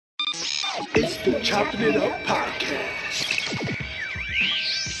It's the Chopping It Up Podcast.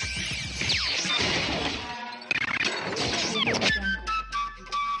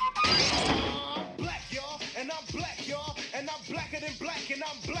 Black, y'all, and I'm black, y'all, and I'm blacker than black, and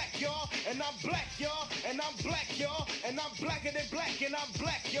I'm black, y'all, and I'm black, y'all, and I'm black, y'all, and I'm blacker than black, and I'm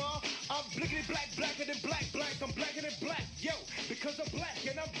black, y'all. I'm blickety black, blacker than black, I'm blacker than black, yo, because I'm black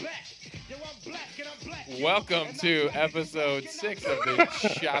and I'm back. Yo, I'm black and I'm black. Welcome to episode 6 of the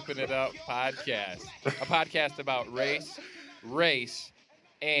Chopping It Up podcast, a podcast about race,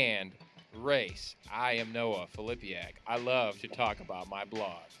 and race. I am Noah Filipiak. I love to talk about my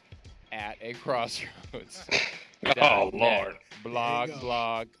blog at a crossroads. Oh, Lord.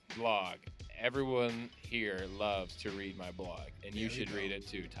 Blog. Everyone here loves to read my blog, and you should read it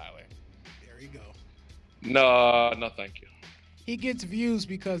too, Tyler. There you go. No, thank you. He gets views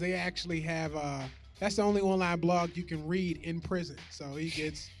because they actually have that's the only online blog you can read in prison. So he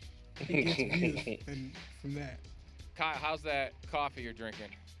gets views and from that. Kyle, how's that coffee you're drinking?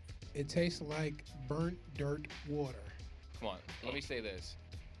 It tastes like burnt dirt water. Come on, let me say this.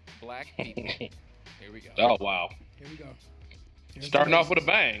 Black people. Here we go. Oh, wow. Here we go. Here's Starting the off with a basis.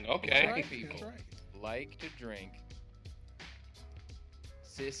 bang. Okay. That's Black right. people That's right. like to drink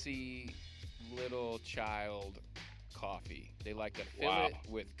sissy little child coffee. They like to fill Wow. it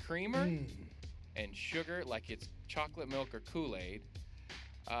with creamer Mm. and sugar like it's chocolate milk or Kool-Aid.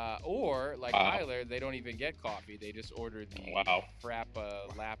 Or, like Wow. Tyler, they don't even get coffee. They just order the Wow. Frappa,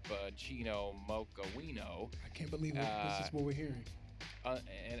 Lappuccino, Mocha Wino. I can't believe this is what we're hearing.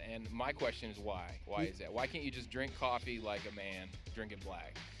 And my question is why? Why is that? Why can't you just drink coffee like a man drinking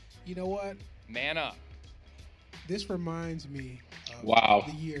black? You know what? Man up. This reminds me of Wow.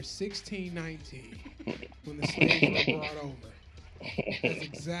 the year 1619 when the slaves were brought over. That's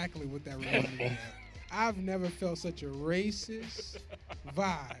exactly what that reminded me of. I've never felt such a racist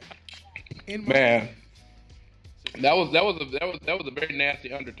vibe in my Man. life. That was a very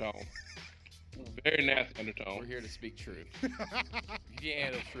nasty undertone. Very nasty undertone. We're here to speak truth. You can't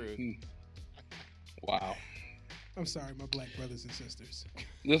handle truth. Wow. I'm sorry, my black brothers and sisters.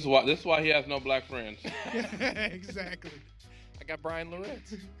 This is why he has no black friends. Exactly. I got Brian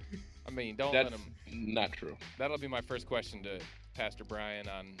Loritz. I mean, don't let That's him. not true. That'll be my first question to Pastor Brian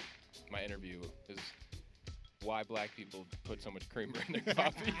on my interview is why black people put so much creamer in their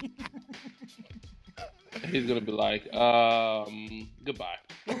coffee. He's gonna be like, goodbye.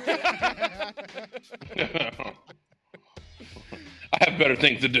 I have better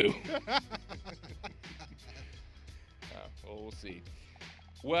things to do. Well, we'll see.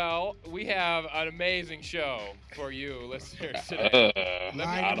 Well, we have an amazing show for you listeners today.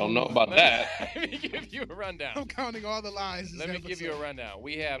 I don't know about that. Let me give you a rundown. I'm counting all the lies. Let me give you a rundown.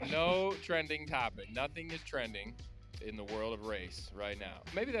 We have no trending topic. Nothing is trending in the world of race right now.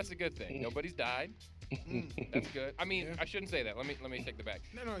 Maybe that's a good thing. Nobody's died. That's good. I mean, Yeah. I shouldn't say that. Let me take that back.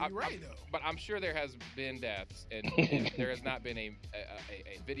 No, you're right though. But I'm sure there has been deaths, and there has not been a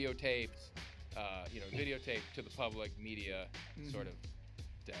videotaped, videotaped to the public media sort of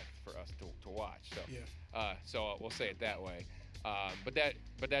death for us to watch. So, Yeah. so we'll say it that way. But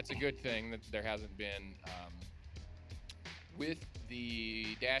that's a good thing that there hasn't been with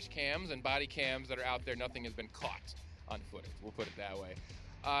the dash cams and body cams that are out there. Nothing has been caught on footage. We'll put it that way.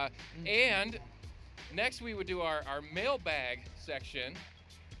 And next we would do our mailbag section.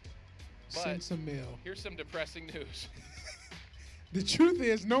 But Send some mail. here's some depressing news. The truth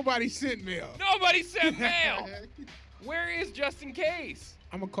is, nobody sent mail. Nobody sent mail. Where is Justin Case?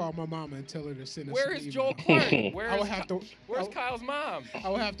 I'm gonna call my mama and tell her to send us. Where an is email. Joel Clark? I would have to. Where's Kyle's mom? I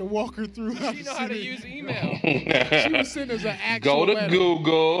would have to walk her through. Does she know how to use email? She would send us an actual Go to letter.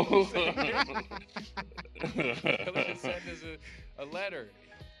 Google. Tell her to send us a letter.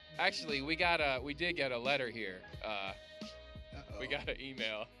 Actually, we did get a letter here. We got an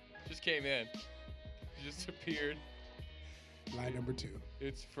email. Just came in. Just appeared. Line number 2.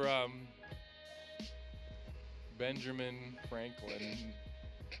 It's from Benjamin Franklin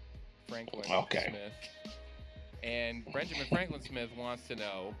Okay. Smith. And Benjamin Franklin Smith wants to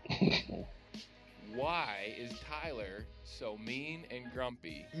know, why is Tyler so mean and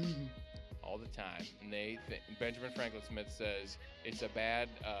grumpy all the time? And Benjamin Franklin Smith says it's a bad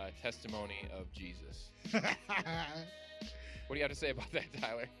testimony of Jesus. What do you have to say about that,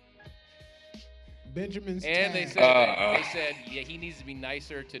 Tyler? Benjamin's And they tag. said yeah, he needs to be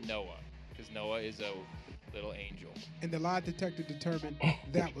nicer to Noah because Noah is a little angel. And the lie detector determined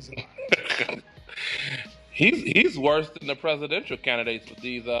that was a lie. He's worse than the presidential candidates with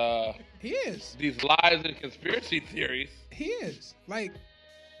these He is. these lies and conspiracy theories. He is. Like,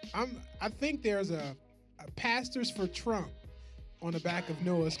 I think there's a Pastors for Trump on the back of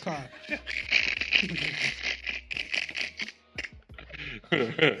Noah's car.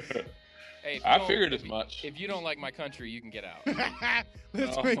 Hey, if you I don't- figured if as you- much. If you don't like my country, you can get out.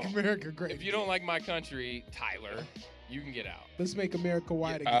 Let's make America great. If you don't like my country, Tyler, you can get out. Let's make America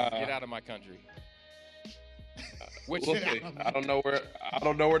white again. Get out of my country. Which We'll see. I don't know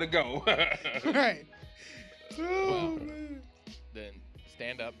where to go. Right. Oh, Well, man. then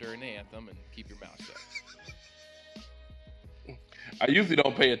stand up during the anthem and keep your mouth shut. I usually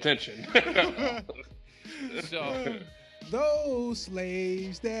don't pay attention. So, Those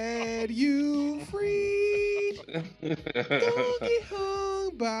slaves that you freed don't get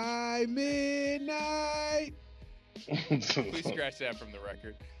hung by midnight. please scratch that from the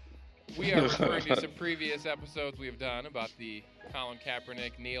record. We are referring to some previous episodes we have done about the Colin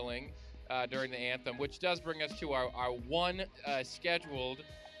Kaepernick kneeling during the anthem, which does bring us to our one scheduled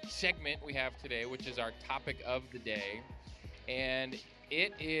segment we have today, which is our topic of the day. And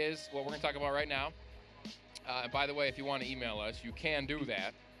it is what we're going to talk about right now. By the way, if you want to email us, you can do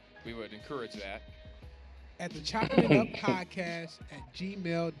that. We would encourage that. At the Chopping It Up Podcast at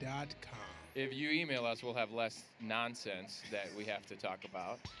gmail.com. If you email us, we'll have less nonsense that we have to talk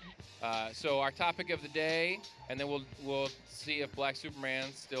about. So our topic of the day, and then we'll see if Black Superman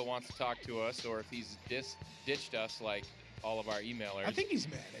still wants to talk to us, or if he's ditched us like all of our emailers. I think he's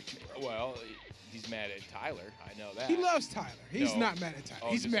mad at you, bro. Well, he's mad at Tyler. I know that. He loves Tyler. He's No. not mad at Tyler.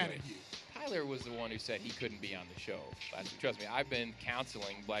 Oh, He's just mad wait. at you. Tyler was the one who said he couldn't be on the show. Trust me, I've been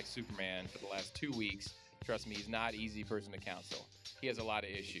counseling Black Superman for the last 2 weeks. Trust me, he's not an easy person to counsel. He has a lot of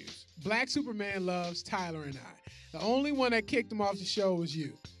issues. Black Superman loves Tyler and I. The only one that kicked him off the show was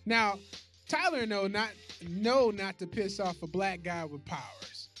you. Now, Tyler know not to piss off a black guy with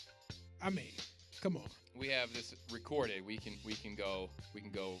powers. I mean, come on. We have this recorded. We can go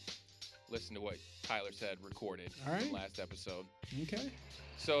listen to what Tyler said recorded All right. from last episode. Okay.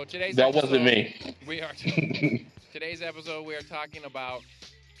 So today's That episode, wasn't me. Today's episode we are talking about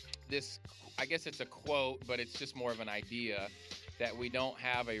this. I guess it's a quote, but it's just more of an idea that we don't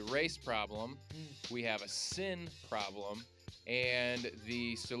have a race problem, we have a sin problem, and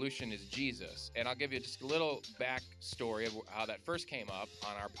the solution is Jesus. And I'll give you just a little backstory of how that first came up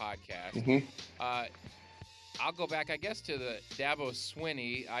on our podcast. Mhm. I'll go back, I guess, to the Dabo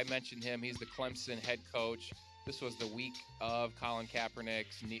Swinney. I mentioned him. He's the Clemson head coach. This was the week of Colin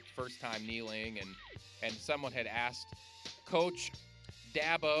Kaepernick's first time kneeling, and someone had asked Coach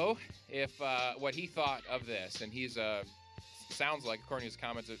Dabo if what he thought of this, and he's sounds like, according to his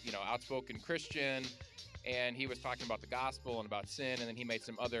comments, outspoken Christian, and he was talking about the gospel and about sin, and then he made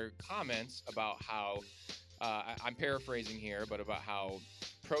some other comments about how I'm paraphrasing here, but about how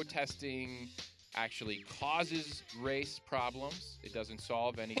protesting actually causes race problems. It doesn't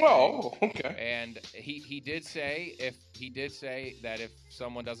solve anything. Oh, okay. And he did say that if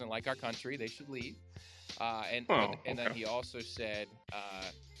someone doesn't like our country, they should leave. And then he also said,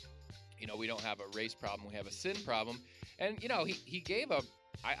 we don't have a race problem, we have a sin problem. And he gave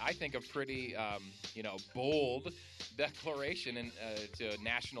I think a pretty bold declaration to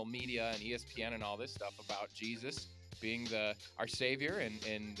national media and ESPN and all this stuff about Jesus being our Savior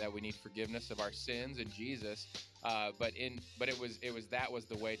and that we need forgiveness of our sins in Jesus. But it was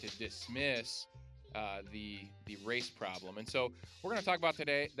the way to dismiss the race problem. And so we're going to talk about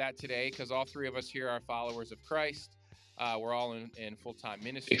today because all three of us here are followers of Christ. We're all in full-time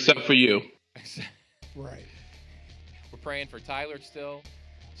ministry. Except for you. Right. We're praying for Tyler still.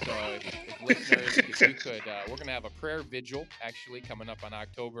 So if listeners, if you could, we're going to have a prayer vigil actually coming up on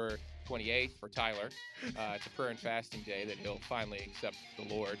October 28th for Tyler. It's a prayer and fasting day that he'll finally accept the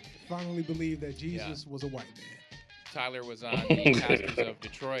Lord. Finally believe that Jesus was a white man. Tyler was on the Pastors of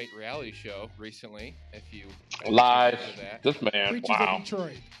Detroit reality show recently. If you Live. listen to that. This man. Preachers Wow. of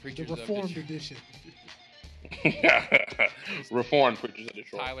Detroit. Preachers The of Reformed Detroit. edition. Reformed preachers of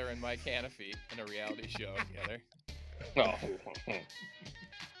Detroit. Tyler and Mike Hanafy in a reality show together. Oh.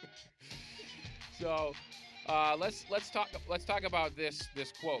 So let's talk about this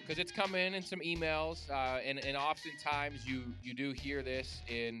quote, because it's come in some emails, and oftentimes you do hear this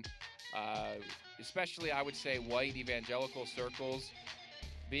in especially, I would say, white evangelical circles.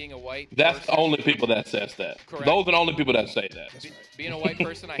 Being a white That's person, the only people that says that. Correct. Those are the only people that say that. That's right. being a white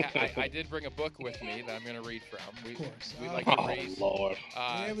person, I did bring a book with me that I'm going to read from. Of course. We like to Oh, read. Lord.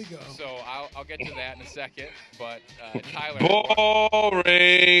 There we go. So I'll get to that in a second. But Tyler,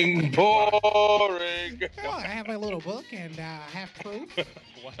 Boring. Boring. Oh, I have my little book and I have proof.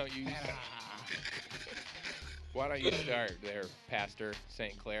 why don't you start there, Pastor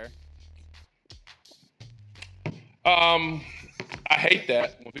St. Clair? I hate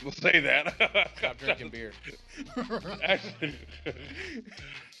that when people say that. Stop drinking beer.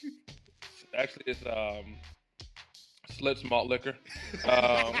 Actually, it's Schlitz malt liquor.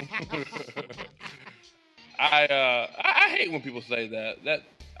 I hate when people say that.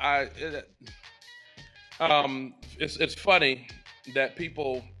 It's funny that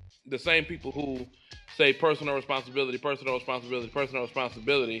the same people who say personal responsibility,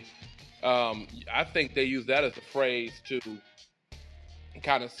 I think they use that as a phrase to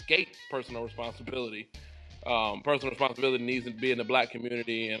kind of skate personal responsibility. Personal responsibility needs to be in the black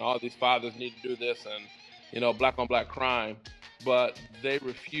community, and all these fathers need to do this, and black on black crime, but they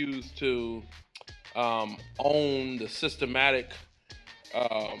refuse to own the systematic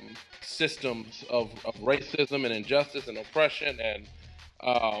systems of racism and injustice and oppression, and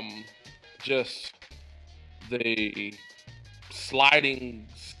just the sliding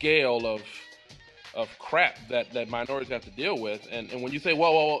scale of crap that minorities have to deal with. And when you say,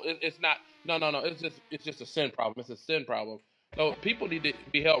 well, it's not, no, it's just a sin problem. It's a sin problem. So people need to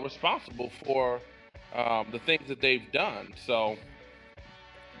be held responsible for the things that they've done. So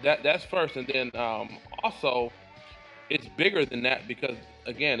that's first, and then also it's bigger than that, because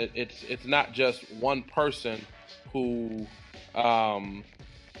again, it's not just one person who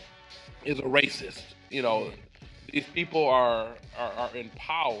is a racist. These people are in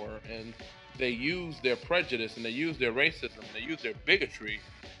power, and they use their prejudice, and they use their racism, and they use their bigotry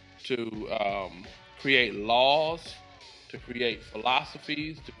to create laws, to create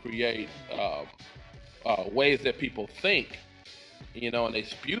philosophies, to create ways that people think, and they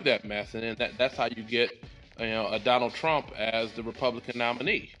spew that mess, and then that's how you get a Donald Trump as the Republican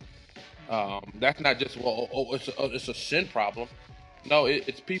nominee. That's not just it's a sin problem. No,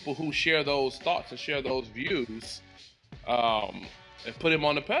 it's people who share those thoughts and share those views, and put him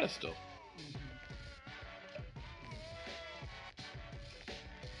on the pedestal.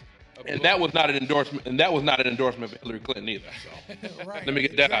 And that was not an endorsement. And that was not an endorsement of Hillary Clinton either. So Right. let me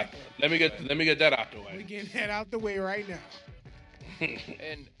get that out. Let me get that out the We're way. getting that out the way right now.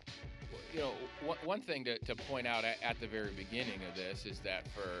 And one thing to point out at the very beginning of this is that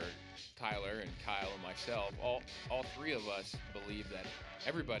for Tyler and Kyle and myself, all three of us believe that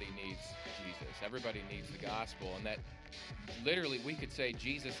everybody needs Jesus. Everybody needs the gospel, and that literally we could say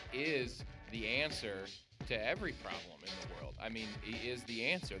Jesus is the answer to every problem in the world. I mean, he is the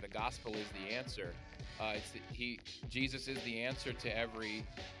answer. The gospel is the answer. Jesus is the answer to every,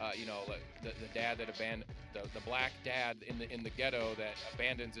 the dad that abandoned the black dad in the ghetto that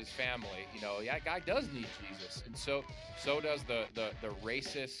abandons his family. That guy does need Jesus, and so does the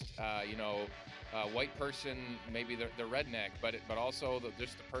racist, white person, maybe the redneck, but also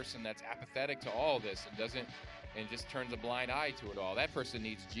just the person that's apathetic to all this and just turns a blind eye to it all. That person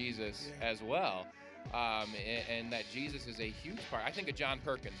needs Jesus as well. And that Jesus is a huge part. I think of John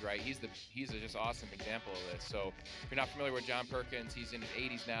Perkins, right? He's a just awesome example of this. So if you're not familiar with John Perkins, he's in his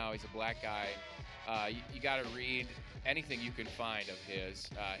 80s now. He's a black guy. You got to read anything you can find of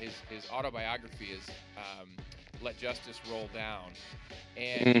his. His autobiography is Let Justice Roll Down.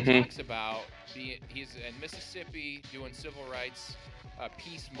 And he talks about he's in Mississippi doing civil rights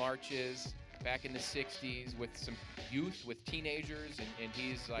peace marches back in the 60s with some youth, with teenagers, and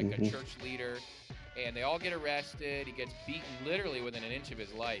he's like a church leader. And they all get arrested. He gets beaten literally within an inch of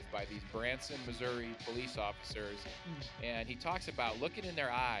his life by these Branson, Missouri police officers. And he talks about looking in their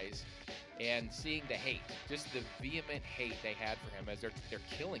eyes and seeing the hate, just the vehement hate they had for him as they're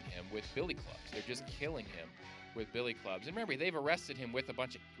killing him with billy clubs. They're just killing him with billy clubs. And remember, they've arrested him with a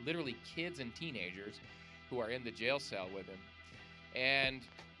bunch of literally kids and teenagers who are in the jail cell with him. And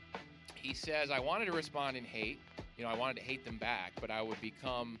he says, I wanted to respond in hate. I wanted to hate them back, but I would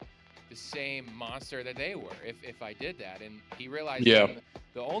become the same monster that they were if I did that. And he realized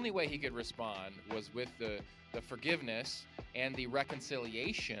the only way he could respond was with the forgiveness and the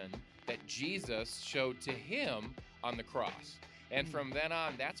reconciliation that Jesus showed to him on the cross. And from then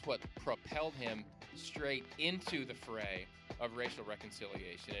on, that's what propelled him straight into the fray of racial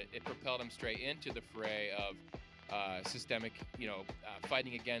reconciliation. It propelled him straight into the fray of systemic,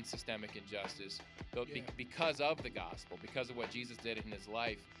 fighting against systemic injustice because of the gospel, because of what Jesus did in his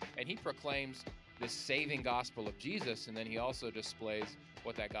life. And he proclaims the saving gospel of Jesus, and then he also displays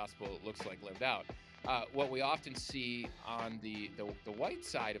what that gospel looks like lived out. What we often see on the white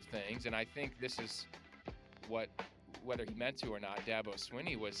side of things, and I think this is what, whether he meant to or not, Dabo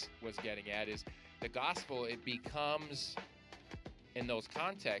Swinney was getting at, is the gospel, it becomes, in those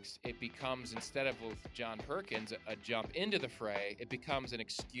contexts, it becomes, instead of with John Perkins, a jump into the fray, it becomes an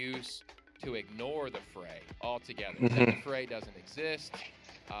excuse to ignore the fray altogether. That the fray doesn't exist,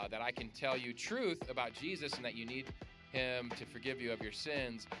 that I can tell you truth about Jesus and that you need him to forgive you of your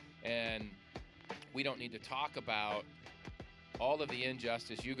sins, and we don't need to talk about all of the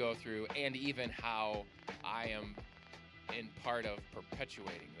injustice you go through and even how I am in part of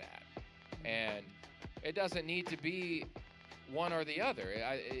perpetuating that. And it doesn't need to be one or the other.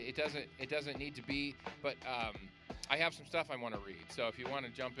 It doesn't need to be, but I have some stuff I want to read. So if you want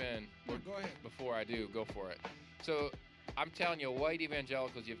to jump in Go ahead. before I do, go for it. So I'm telling you, white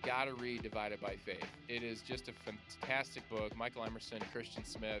evangelicals, you've got to read Divided by Faith. It is just a fantastic book. Michael Emerson, Christian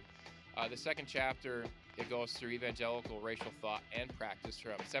Smith. The second chapter, it goes through evangelical racial thought and practice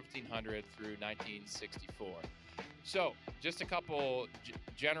from 1700 through 1964. So just a couple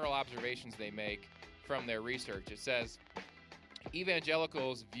general observations they make from their research. It says,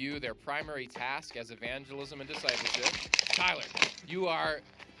 evangelicals view their primary task as evangelism and discipleship. Tyler, you are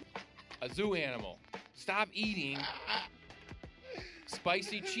a zoo animal. Stop eating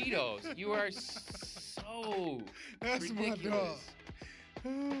spicy Cheetos. You are so That's ridiculous. my dog.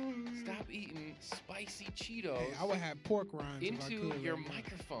 Stop eating spicy Cheetos Hey, I would have pork rinds if I into could your right now.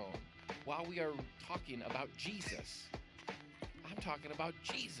 microphone while we are talking about Jesus. I'm talking about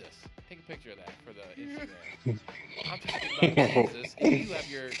Jesus. Take a picture of that for the Instagram. I'm talking about Jesus, and you have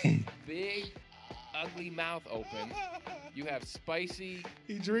your big, ugly mouth open. You have spicy,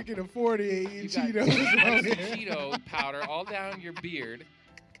 He drinking a 40 and you eating got Cheetos. spicy out here. Cheeto powder all down your beard.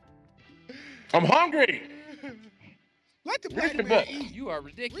 I'm hungry. Let the Read black the man book. eat. You are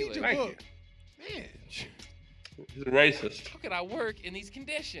Read ridiculous. your Thank book. Man. He's a racist. How can I work in these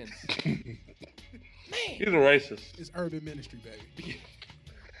conditions? He's Man. a racist. It's urban ministry, baby.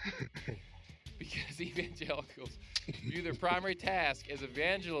 Because evangelicals view their primary task as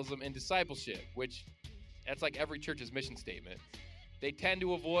evangelism and discipleship, which that's like every church's mission statement. They tend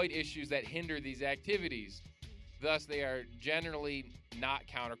to avoid issues that hinder these activities. Thus, they are generally not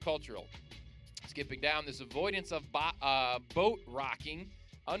countercultural. Skipping down, this avoidance of boat rocking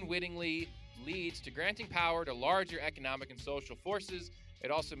unwittingly leads to granting power to larger economic and social forces.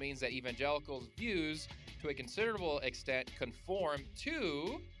 It also means that evangelicals' views, to a considerable extent, conform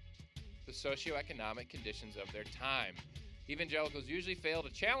to the socioeconomic conditions of their time. Evangelicals usually fail to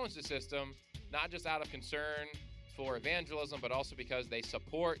challenge the system, not just out of concern for evangelism, but also because they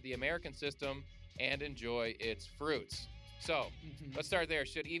support the American system and enjoy its fruits. So, let's start there.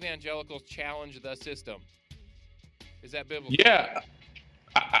 Should evangelicals challenge the system? Is that biblical? Yeah,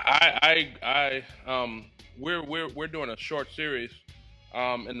 we're doing a short series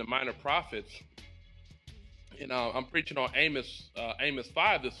in the Minor Prophets, and I'm preaching on Amos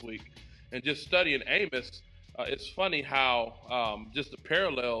 5 this week, and just studying Amos. It's funny how just the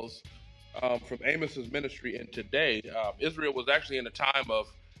parallels from Amos's ministry and today. Israel was actually in a time of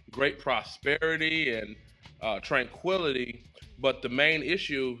great prosperity and tranquility, but the main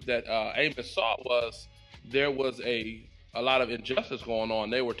issue that Amos saw was there was a lot of injustice going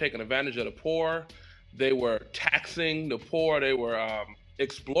on. They were taking advantage of the poor. They were taxing the poor. They were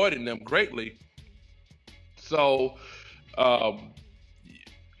exploiting them greatly. So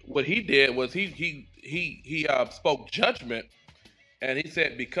what he did was he spoke judgment, and he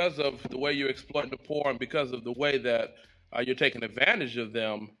said, because of the way you're exploiting the poor and because of the way that you're taking advantage of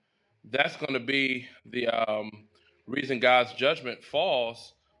them, that's going to be the reason God's judgment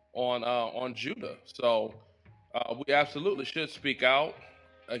falls on Judah. So we absolutely should speak out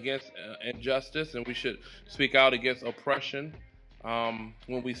against injustice, and we should speak out against oppression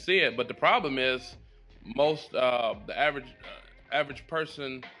when we see it. But the problem is, most the average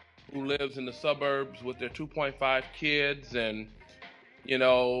person who lives in the suburbs with their 2.5 kids and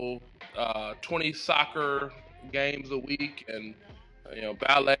 20 soccer games a week and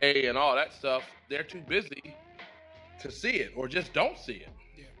ballet and all that stuff, they're too busy to see it, or just don't see it.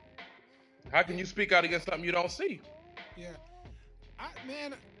 Yeah. How can you speak out against something you don't see? Yeah.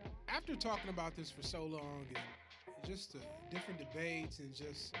 Man, after talking about this for so long and just the different debates and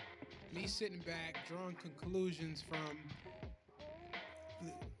just me sitting back, drawing conclusions from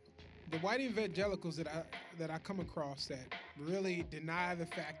the white evangelicals that I come across that really deny the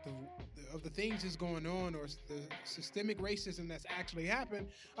fact of the things that's going on or the systemic racism that's actually happened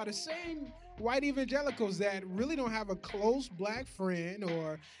are the same white evangelicals that really don't have a close black friend,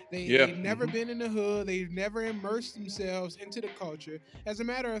 or they've never been in the hood, they've never immersed themselves into the culture. As a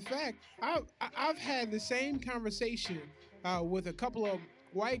matter of fact, I've had the same conversation with a couple of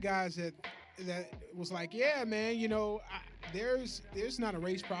white guys that was like, yeah, man, there's not a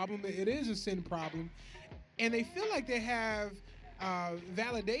race problem, it is a sin problem, and they feel like they have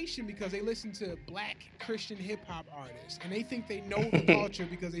validation because they listen to black Christian hip hop artists, and they think they know the culture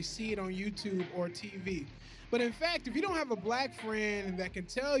because they see it on YouTube or TV. But in fact, if you don't have a black friend that can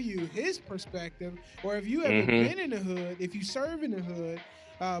tell you his perspective, or if you ever Mhm. been in the hood, if you serve in the hood,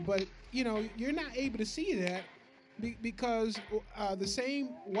 but you're not able to see that because the same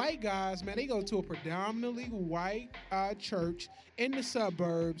white guys, man, they go to a predominantly white church in the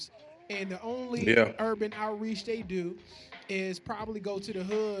suburbs, and the only Yeah. urban outreach they do is probably go to the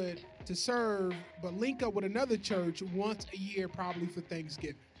hood to serve, but link up with another church once a year, probably for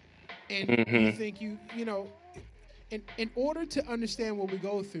Thanksgiving. And you Mhm. think in order to understand what we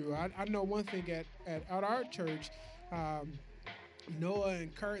go through, I know one thing at our church, um, Noah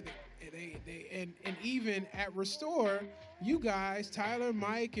and Kurt, and even at Restore, you guys, Tyler,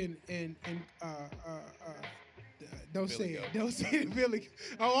 Mike, and don't Billy say Goat. it, don't say it, Billy.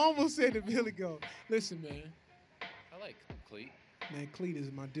 I almost said it, Billy Go. Listen, man. I like Cleat. Man, Cleet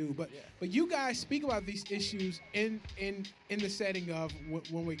is my dude. But Yeah. but you guys speak about these issues in the setting of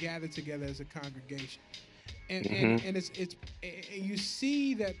when we gather together as a congregation, and it's and you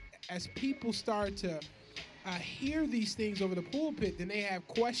see that as people start to hear these things over the pulpit, then they have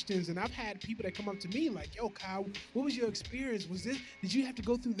questions. And I've had people that come up to me like, "Yo, Kyle, what was your experience? Was this? Did you have to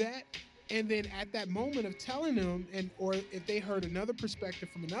go through that?" And then at that moment of telling them, or if they heard another perspective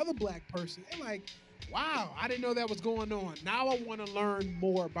from another black person, they're like, wow, I didn't know that was going on. Now I want to learn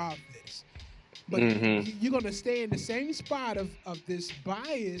more about this. But you're going to stay in the same spot of this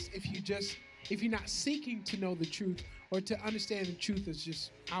bias if you're not seeking to know the truth or to understand the truth that's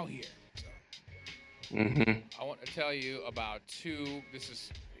just out here. So. I want to tell you about two. This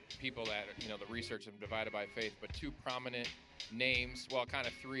is people that the research of Divided by Faith, but two prominent names. Well, kind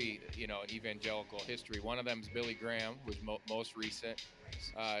of three. In evangelical history. One of them is Billy Graham, who's most recent.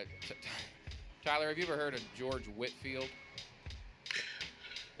 Tyler, have you ever heard of George Whitfield?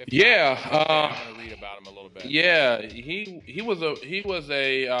 If Yeah, not, I'm going to read about him a little bit. Yeah, he was a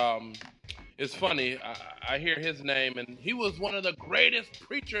it's funny. I hear his name, and he was one of the greatest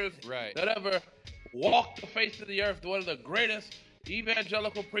preachers Right. that ever walked the face of the earth. One of the greatest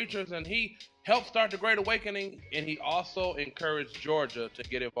evangelical preachers, and he helped start the Great Awakening. And he also encouraged Georgia to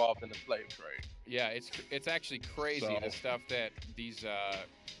get involved in the slave trade. Yeah, it's actually crazy So- the stuff that these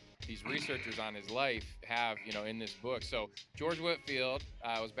researchers on his life have, in this book. So George Whitfield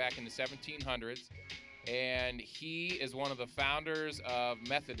was back in the 1700s, and he is one of the founders of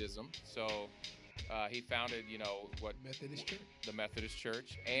Methodism. So he founded, Methodist Church. the Methodist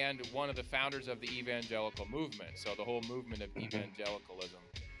Church, and one of the founders of the evangelical movement. So the whole movement of evangelicalism.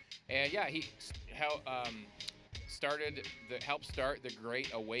 And yeah, he helped start the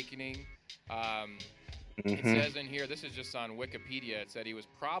Great Awakening. It says in here, this is just on Wikipedia, it said he was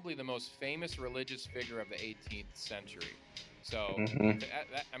probably the most famous religious figure of the 18th century. So,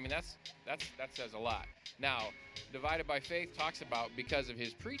 that says a lot. Now, Divided by Faith talks about, because of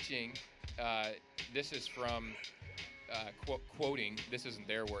his preaching, this is from quoting, this isn't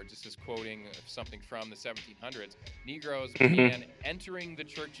their words, this is quoting something from the 1700s. Negroes began entering the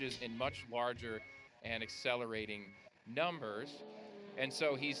churches in much larger and accelerating numbers. And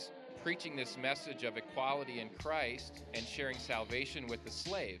so he's preaching this message of equality in Christ and sharing salvation with the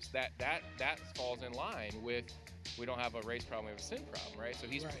slaves. That falls in line with, we don't have a race problem, we have a sin problem, right? So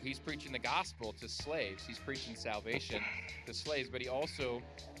he's preaching the gospel to slaves. He's preaching salvation to slaves, but he also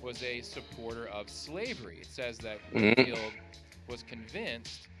was a supporter of slavery. It says that Whitfield was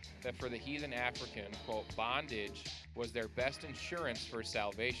convinced that for the heathen African, quote, bondage was their best insurance for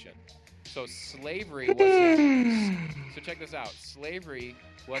salvation. So slavery was so check this out. Slavery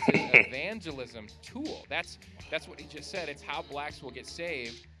was his evangelism tool. That's what he just said. It's how blacks will get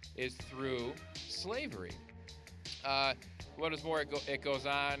saved is through slavery. What is more? It goes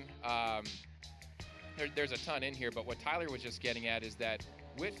on. There's a ton in here, but what Tyler was just getting at is that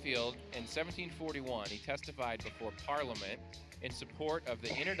Whitfield, in 1741, he testified before Parliament in support of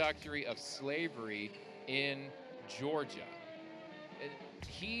the introductory of slavery in Georgia.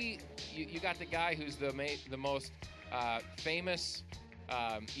 You got the guy who's the most famous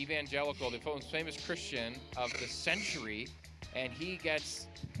evangelical, the most famous Christian of the century, and he gets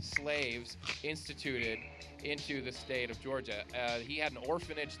slaves instituted into the state of Georgia. He had an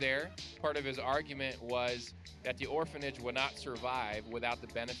orphanage there. Part of his argument was that the orphanage would not survive without the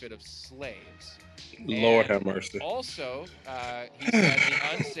benefit of slaves. Lord And have mercy. Also, he said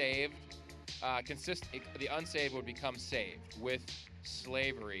the unsaved would become saved with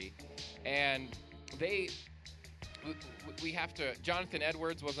slavery, and we have to. Jonathan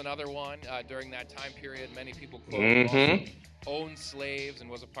Edwards was another one during that time period. Many people quote him, also owned slaves and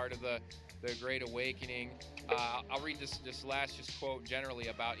was a part of the Great Awakening. I'll read this last quote generally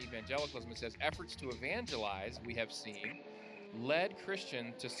about evangelicalism. It says, efforts to evangelize, we have seen, led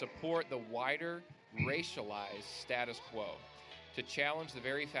Christians to support the wider racialized status quo. To challenge the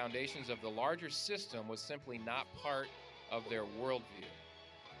very foundations of the larger system was simply not part of their worldview.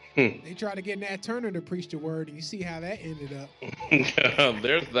 They tried to get Nat Turner to preach the word, and you see how that ended up.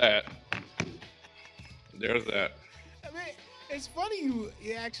 There's that. There's that. I mean, it's funny you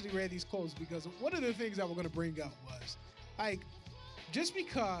actually read these quotes, because one of the things that we're going to bring up was, like, just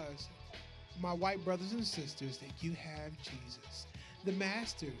because my white brothers and sisters that you have Jesus, the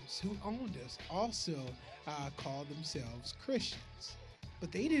masters who owned us also called themselves Christians.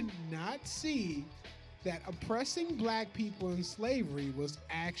 But they did not see that oppressing black people in slavery was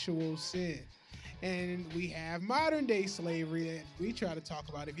actual sin. And we have modern day slavery that we try to talk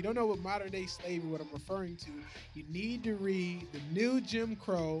about. If you don't know what modern day slavery, what I'm referring to, you need to read The New Jim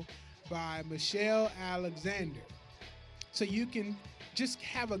Crow by Michelle Alexander, so you can just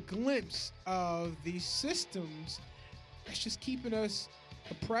have a glimpse of these systems that's just keeping us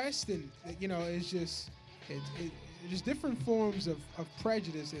oppressed. And it's just there's different forms of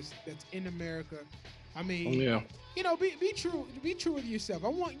prejudice that's in America. I mean, Yeah. Be true with yourself. I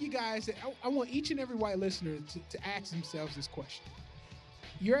want you guys I want each and every white listener to ask themselves this question.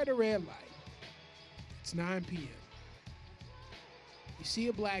 You're at a red light. It's 9 p.m. You see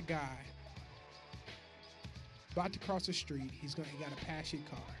a black guy about to cross the street. He got to pass your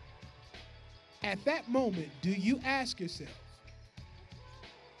car. At that moment, do you ask yourself,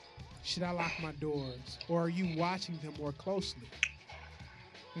 should I lock my doors? Or are you watching them more closely?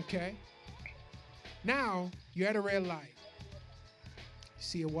 Okay? Now, you're at a red light. You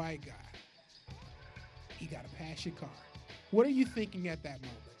see a white guy. He got to pass your car. What are you thinking at that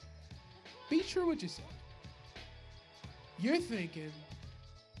moment? Be true with yourself. You're thinking,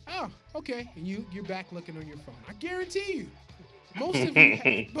 oh, okay. And you're back looking on your phone. I guarantee you,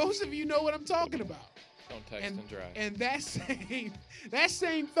 most of you know what I'm talking about. Don't text and drive. And that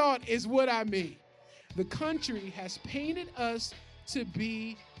same thought is what I mean. The country has painted us to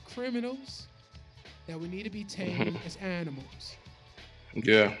be criminals, that we need to be tamed as animals.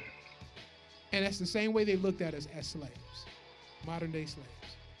 Yeah. And that's the same way they looked at us as slaves, modern day slaves.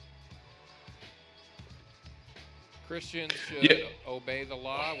 Christians should obey the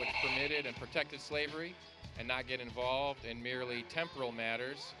law which permitted and protected slavery and not get involved in merely temporal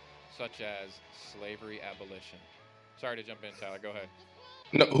matters such as slavery abolition. Sorry to jump in, Tyler. Go ahead.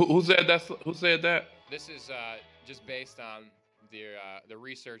 No, who said that? Who said that? This is just based on the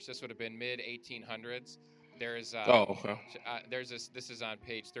research. This would have been mid 1800s. There's Okay. there's this. This is on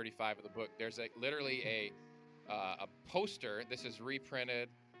page 35 of the book. There's literally a poster. This is reprinted.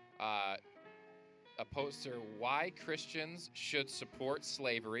 A poster, why Christians should support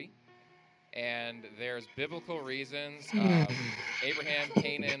slavery, and there's biblical reasons. Abraham,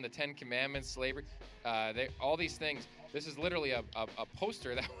 Canaan, the Ten Commandments, slavery, all these things. This is literally a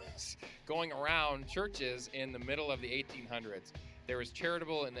poster that was going around churches in the middle of the 1800s. There was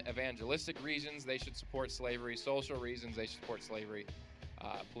charitable and evangelistic reasons they should support slavery, social reasons they should support slavery,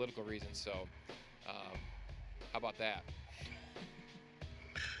 political reasons. So, how about that?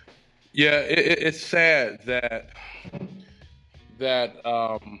 Yeah, it's sad that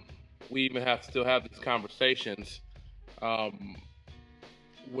we even still have these conversations.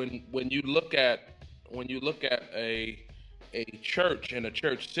 When you look at a church and a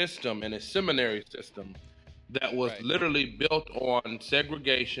church system and a seminary system that was Right. literally built on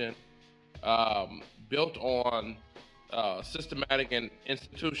segregation, built on systematic and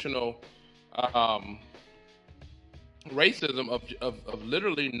institutional racism of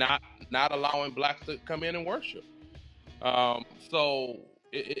literally not allowing blacks to come in and worship. So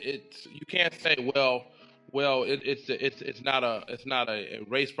it's you can't say it's not a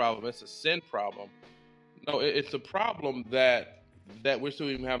race problem, it's a sin problem. No, it's a problem that we're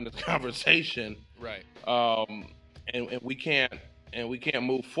still even having this conversation. Right. And we can't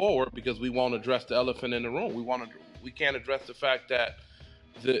move forward because we won't address the elephant in the room. We can't address the fact that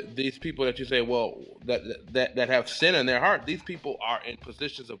these people that you say, that have sin in their heart, these people are in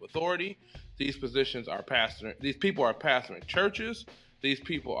positions of authority. These positions are These people are pastoring churches. These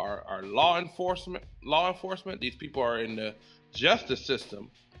people are law enforcement. These people are in the justice system.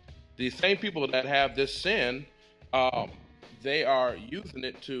 These same people that have this sin, they are using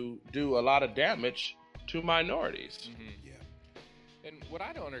it to do a lot of damage to minorities. Mm-hmm. Yeah. And what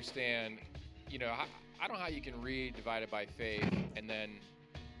I don't understand, I don't know how you can read Divided by Faith and then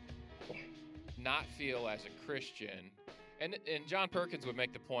not feel as a Christian. And John Perkins would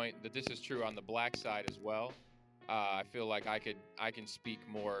make the point that this is true on the black side as well. I feel like I can speak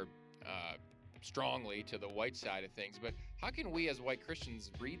more strongly to the white side of things. But how can we as white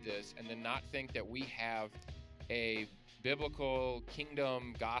Christians read this and then not think that we have a biblical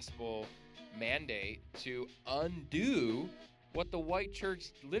kingdom gospel mandate to undo what the white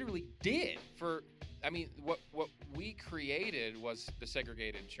church literally did for. I mean, what we created was the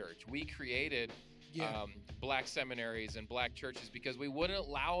segregated church. We created black seminaries and black churches because we wouldn't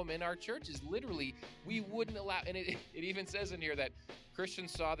allow them in our churches. Literally, we wouldn't allow. And it even says in here that white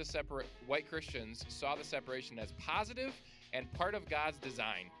Christians saw the separation as positive and part of God's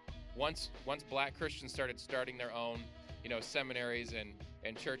design. Once black Christians starting their own, seminaries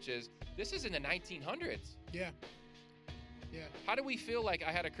and churches. This is in the 1900s. Yeah. Yeah. How do we feel like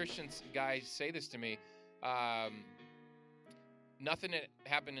I had a Christian guy say this to me? Nothing that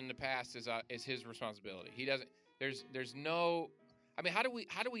happened in the past is his responsibility. He doesn't. There's no. I mean, how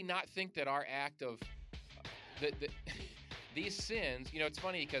do we not think that our act of these sins? It's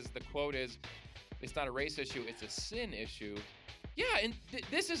funny because the quote is, "It's not a race issue; it's a sin issue." Yeah, and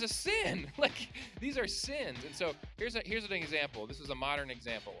this is a sin. Like, these are sins. And so here's an example. This is a modern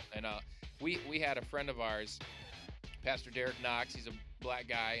example. And we had a friend of ours, Pastor Derek Knox. He's a black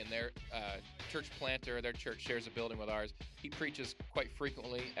guy, and their church planter. Their church shares a building with ours. He preaches quite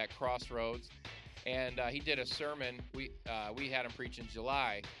frequently at Crossroads, and he did a sermon. We had him preach in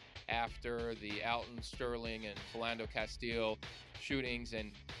July after the Alton Sterling and Philando Castile shootings,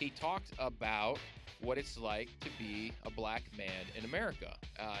 and he talked about what it's like to be a black man in America,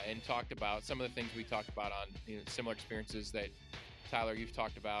 and talked about some of the things we talked about on similar experiences that Tyler, you've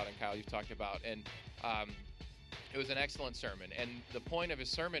talked about, and Kyle, you've talked about. And it was an excellent sermon. And the point of his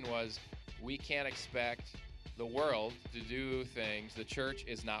sermon was, we can't expect the world to do things the church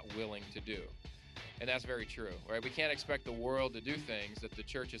is not willing to do. And that's very true, right? We can't expect the world to do things that the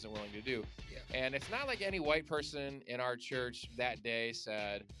church isn't willing to do. Yeah. And it's not like any white person in our church that day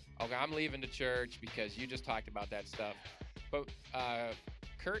said, okay, I'm leaving the church because you just talked about that stuff. But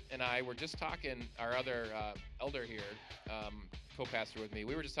Kurt and I were just talking, our other elder here, co-pastor with me,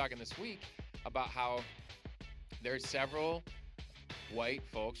 we were just talking this week about how there's several white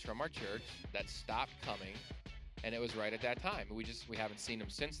folks from our church that stopped coming, and it was right at that time. We haven't seen them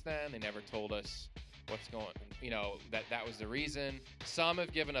since then. They never told us what's going, that was the reason. Some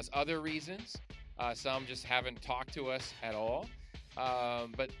have given us other reasons. Some just haven't talked to us at all.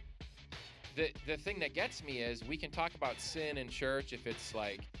 But the thing that gets me is, we can talk about sin in church if it's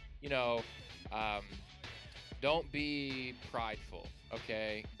like, don't be prideful,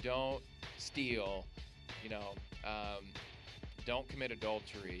 okay? Don't steal, don't commit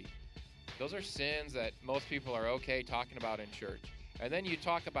adultery. Those are sins that most people are okay talking about in church. And then you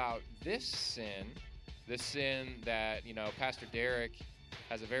talk about this sin that, Pastor Derek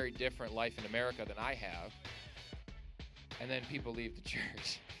has a very different life in America than I have. And then people leave the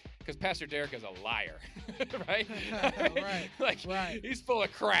church. Because Pastor Derek is a liar, right? Right. He's full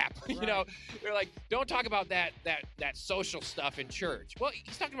of crap. Right. They're like, don't talk about that social stuff in church. Well,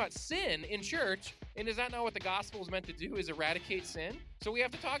 he's talking about sin in church, and is that not what the gospel is meant to do? Is eradicate sin? So we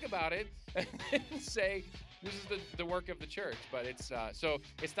have to talk about it and say this is the work of the church. But it's so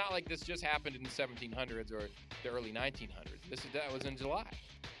it's not like this just happened in the 1700s or the early 1900s. That was in July.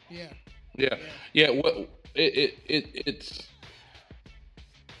 Yeah. Well,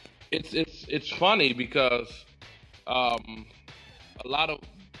 it's funny because a lot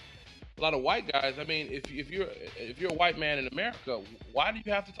of white guys. I mean, if you're a white man in America, why do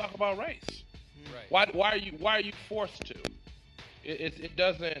you have to talk about race? Right. Why are you forced to? It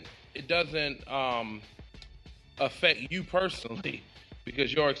doesn't affect you personally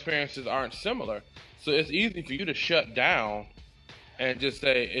because your experiences aren't similar. So it's easy for you to shut down and just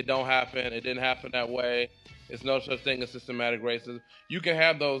say it don't happen. It didn't happen that way. It's no such thing as systematic racism. You can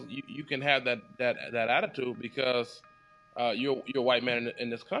have those. You can have that attitude because you're a white man in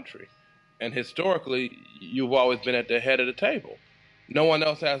this country, and historically you've always been at the head of the table. No one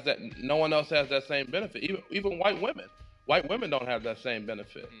else has that. No one else has that same benefit. Even white women. White women don't have that same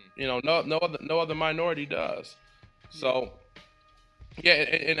benefit. No other minority does. So yeah,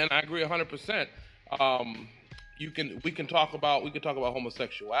 and I agree 100%. We can talk about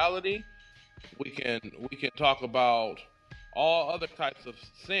homosexuality. We can talk about all other types of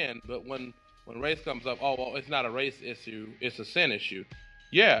sin, but when race comes up, oh well, it's not a race issue, it's a sin issue.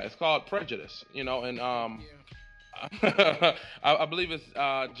 Yeah, it's called prejudice, and I believe it's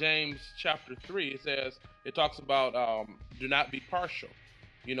James chapter 3. It talks about do not be partial.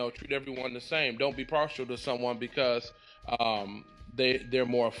 Treat everyone the same. Don't be partial to someone because they're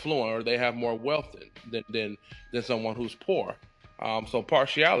more affluent or they have more wealth than someone who's poor. So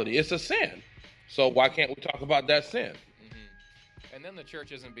partiality, it's a sin. So why can't we talk about that sin? Mm-hmm. And then the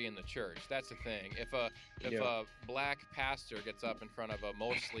church isn't being the church. That's the thing. If a black pastor gets up in front of a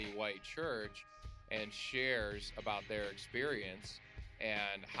mostly white church and shares about their experience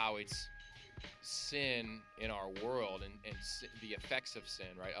and how it's sin in our world and the effects of sin,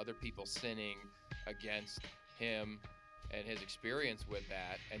 right? Other people sinning against him and his experience with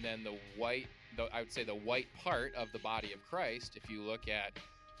that. And then I would say the white part of the body of Christ, if you look at,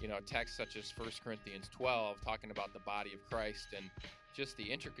 texts such as 1 Corinthians 12, talking about the body of Christ and just the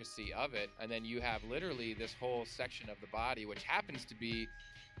intricacy of it. And then you have literally this whole section of the body, which happens to be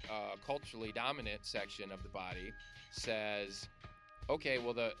a culturally dominant section of the body, says, okay,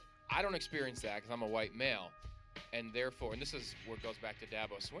 well, I don't experience that because I'm a white male. And therefore, and this is where it goes back to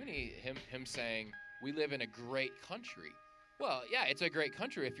Dabo Swinney, him saying, we live in a great country. Well, yeah, it's a great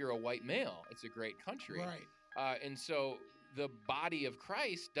country if you're a white male. It's a great country. Right. And so the body of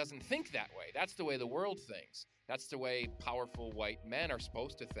Christ doesn't think that way. That's the way the world thinks. That's the way powerful white men are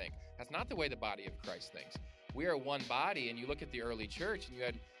supposed to think. That's not the way the body of Christ thinks. We are one body, and you look at the early church, and you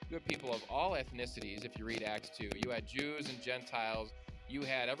had people of all ethnicities. If you read Acts 2, you had Jews and Gentiles. You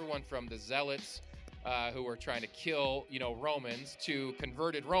had everyone from the Zealots who were trying to kill, Romans, to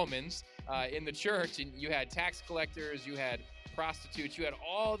converted Romans in the church. And you had tax collectors, you had prostitutes, you had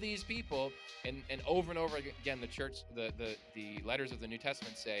all these people. And over and over again, the church, the letters of the New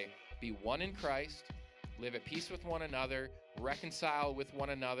Testament say, be one in Christ, live at peace with one another, reconcile with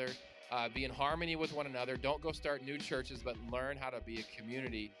one another, be in harmony with one another. Don't go start new churches, but learn how to be a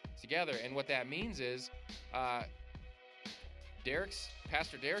community together. And what that means is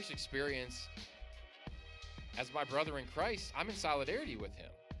Pastor Derek's experience as my brother in Christ, I'm in solidarity with him.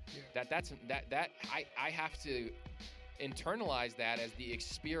 Yeah. I have to internalize that as the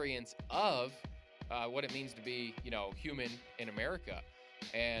experience of what it means to be, human in America.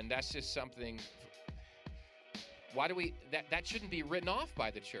 And that's just something. Why do that shouldn't be written off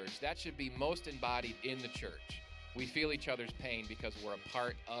by the church. That should be most embodied in the church. We feel each other's pain because we're a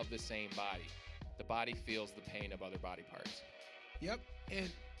part of the same body. The body feels the pain of other body parts. Yep. And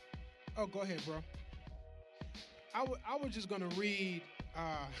go ahead, bro. I was just gonna read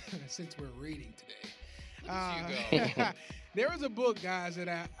since we're reading today. Look at you go. There was a book, guys, that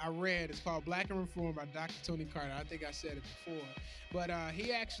I read. It's called Black and Reform by Dr. Tony Carter. I think I said it before. But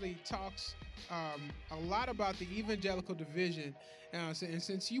he actually talks a lot about the evangelical division. And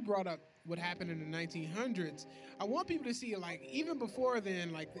since you brought up what happened in the 1900s, I want people to see, like, even before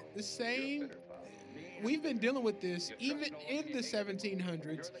then, like the same. We've been dealing with this even in the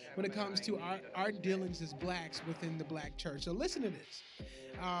 1700s when it comes to our dealings as blacks within the black church. So listen to this.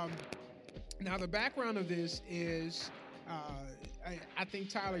 Now, the background of this is, I think,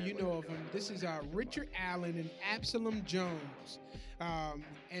 Tyler, you know of him. This is Richard Allen and Absalom Jones.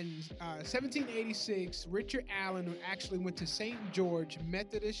 In 1786, Richard Allen actually went to St. George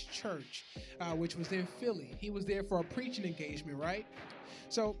Methodist Church, which was in Philly. He was there for a preaching engagement, right?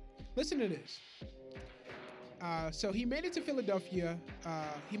 So listen to this. So he made it to Philadelphia.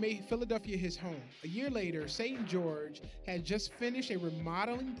 He made Philadelphia his home. A year later, St. George had just finished a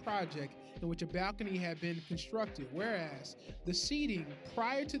remodeling project in which a balcony had been constructed, whereas the seating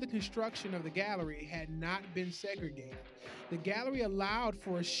prior to the construction of the gallery had not been segregated. The gallery allowed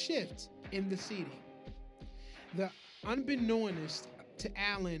for a shift in the seating. The unbeknownst to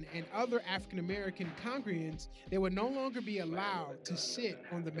Allen and other African-American congregants, they would no longer be allowed to sit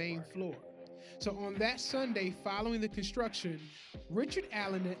on the main floor. So on that Sunday following the construction, Richard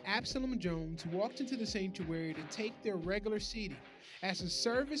Allen and Absalom Jones walked into the sanctuary to take their regular seating. As the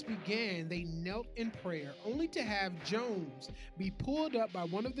service began, they knelt in prayer, only to have Jones be pulled up by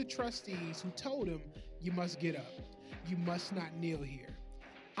one of the trustees who told him, "You must get up. You must not kneel here."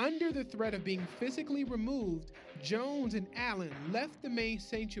 Under the threat of being physically removed, Jones and Allen left the main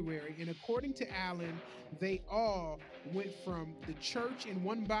sanctuary, and according to Allen, they all went from the church in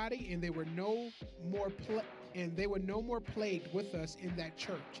one body, and they were no more plagued with us in that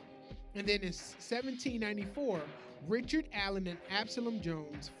church. And then in 1794, Richard Allen and Absalom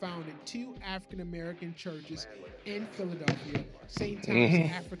Jones founded two African-American churches in Philadelphia, St.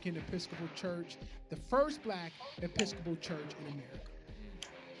 Thomas African Episcopal Church, the first black Episcopal church in America.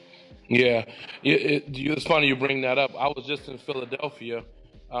 Yeah, it's funny you bring that up. I was just in Philadelphia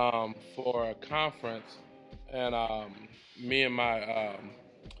for a conference, and me and my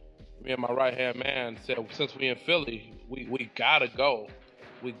right hand man said, since we in Philly, we gotta go.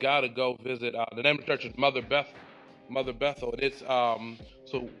 We gotta go visit. The name of the church is Mother Bethel. And it's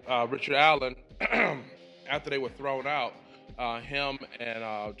Richard Allen. After they were thrown out, him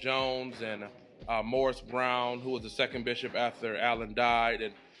and Jones and Morris Brown, who was the second bishop after Allen died,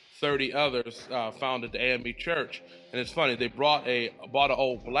 and 30 others founded the AME Church. And it's funny, they bought an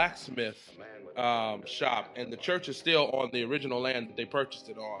old blacksmith shop, and the church is still on the original land that they purchased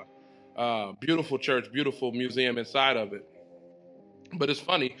it on. Beautiful church, beautiful museum inside of it. But it's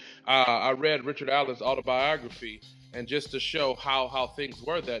funny. I read Richard Allen's autobiography, and just to show how things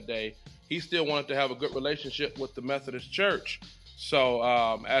were that day, he still wanted to have a good relationship with the Methodist Church. So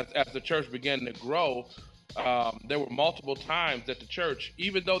as the church began to grow, there were multiple times that the church,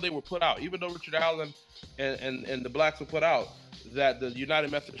 even though they were put out, even though Richard Allen and the blacks were put out, that the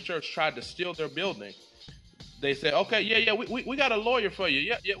United Methodist Church tried to steal their building. They said, okay, we got a lawyer for you.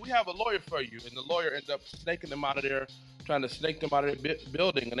 Yeah, we have a lawyer for you. And the lawyer ended up snaking them out of there, trying to snake them out of their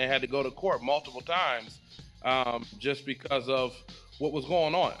building. And they had to go to court multiple times just because of what was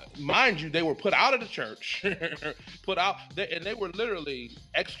going on. Mind you, they were put out of the church, and they were literally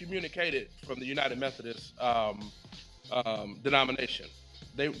excommunicated from the United Methodist denomination.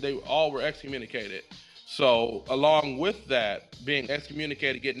 They all were excommunicated. So along with that, being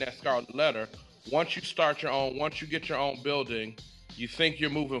excommunicated, getting that scarlet letter, once you get your own building, you think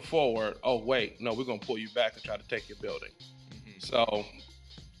you're moving forward. Oh, wait, no, we're going to pull you back and try to take your building. Mm-hmm. So.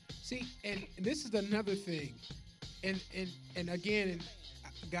 See, and this is another thing. And again,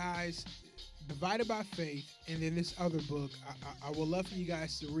 guys, Divided by Faith, and then this other book, I would love for you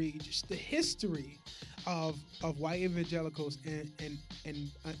guys to read just the history of white evangelicals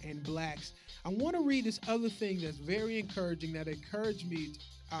and blacks. I want to read this other thing that's very encouraging, that encouraged me,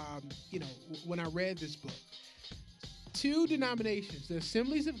 when I read this book. Two denominations, the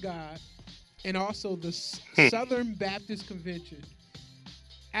Assemblies of God and also the Southern Baptist Convention,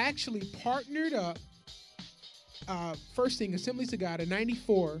 actually partnered up. First thing, Assemblies of God in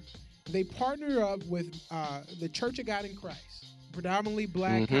 '94, they partnered up with the Church of God in Christ, predominantly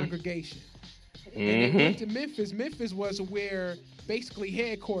black congregation. And they went to Memphis. Memphis was where basically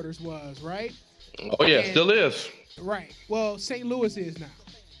headquarters was, right? Oh, yeah, still is. Right. Well, St. Louis is now.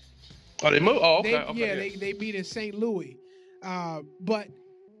 Oh, they moved? Oh, okay. They meet in St. Louis. But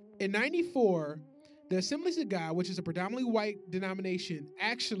in '94, the Assemblies of God, which is a predominantly white denomination,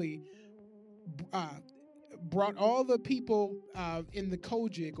 actually brought all the people in the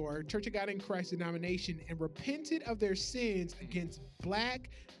Kojic, or Church of God in Christ denomination, and repented of their sins against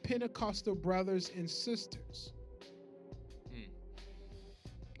black Pentecostal brothers and sisters.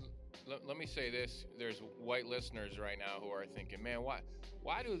 Let me say this. There's white listeners right now who are thinking, man, why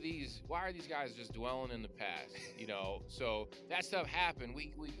are these guys just dwelling in the past? So that stuff happened.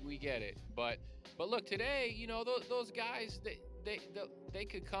 We get it. But look, today, those guys, they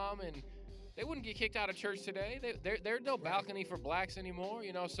could come and they wouldn't get kicked out of church today. There's no balcony for blacks anymore,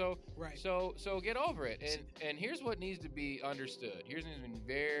 So right. So get over it. And here's what needs to be understood. Here's what needs to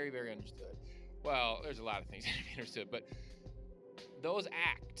be very, very understood. Well, there's a lot of things that need to be understood, but those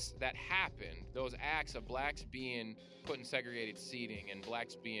acts that happened, those acts of blacks being put in segregated seating and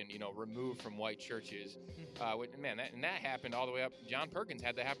blacks being, removed from white churches, that happened all the way up. John Perkins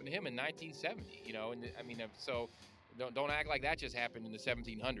had that happen to him in 1970, so don't act like that just happened in the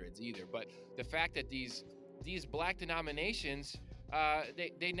 1700s either. But the fact that these black denominations,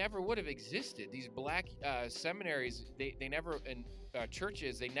 they never would have existed. These black seminaries, they never, and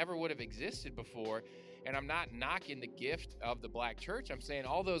churches, they never would have existed before. And I'm not knocking the gift of the black church. I'm saying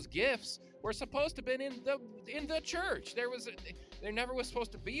all those gifts were supposed to have been in the church. There never was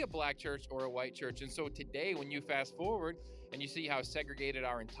supposed to be a black church or a white church. And so today, when you fast forward and you see how segregated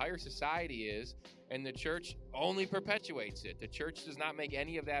our entire society is, and the church only perpetuates it, the church does not make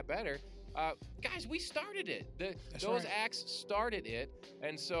any of that better. Guys, we started it. Those acts started it,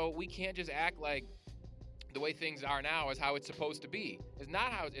 and so we can't just act like the way things are now is how it's supposed to be. It's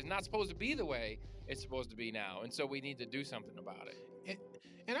not supposed to be the way it's supposed to be now, and so we need to do something about it.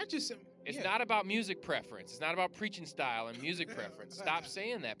 It's not about music preference. It's not about preaching style and music preference. Stop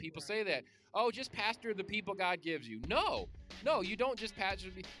saying that. People say that. Oh, just pastor the people God gives you. No, you don't just pastor.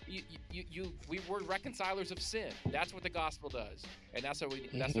 We're reconcilers of sin. That's what the gospel does, and that's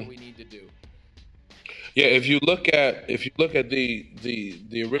what we need to do. Yeah, if you look at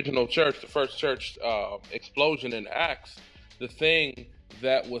the original church, the first church explosion in Acts, the thing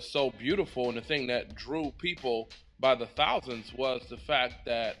that was so beautiful and the thing that drew people by the thousands was the fact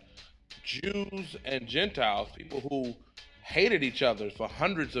that Jews and Gentiles, people who hated each other for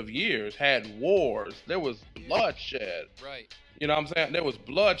hundreds of years, had wars. There was bloodshed. Right. You know what I'm saying? There was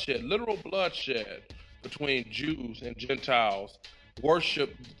bloodshed, literal bloodshed between Jews and Gentiles.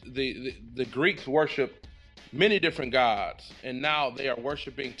 The Greeks worshiped many different gods, and now they are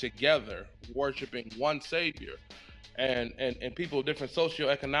worshiping together, worshiping one Savior. And people of different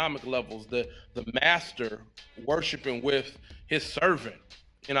socioeconomic levels, the master worshiping with his servant,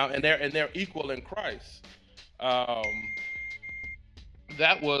 and they're equal in Christ.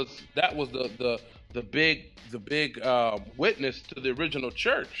 That was the big witness to the original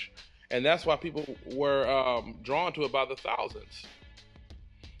church, and that's why people were drawn to it by the thousands.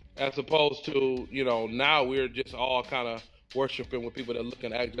 as opposed to, now we're just all kind of worshiping with people that look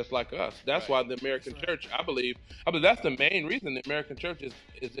and act just like us. That's Right. why the American church, I believe that's the main reason the American church is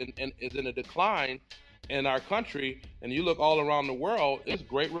in a decline in our country. And you look all around the world, there's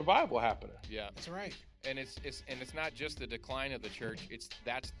great revival happening. Yeah. That's right. And it's not just the decline of the church.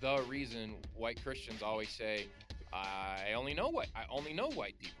 That's the reason white Christians always say, I only know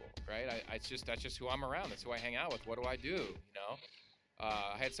white people, right? That's just who I'm around. That's who I hang out with. What do I do?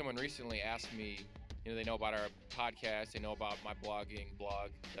 I had someone recently ask me, they know about our podcast, they know about my blog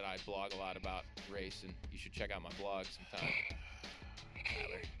that I blog a lot about race, and you should check out my blog sometime.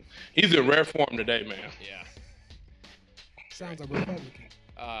 Tyler. He's in rare form today, man. Yeah. Sounds like Republican.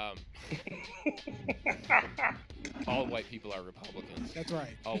 All white people are Republicans. That's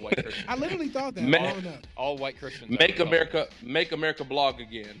right. All white Christians. I literally thought that Man. growing up. All white Christians. Make are Republicans. America blog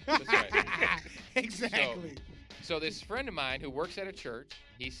again. That's right. Exactly. So this friend of mine who works at a church,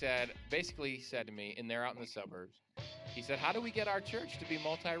 he said to me, and they're out in the suburbs, he said, how do we get our church to be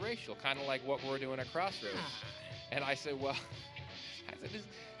multiracial? Kind of like what we're doing at Crossroads. And I said,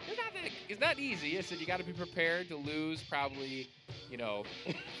 it's not easy. I said, you got to be prepared to lose probably,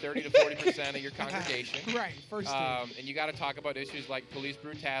 30 to 40% of your congregation. Right. First thing. And you got to talk about issues like police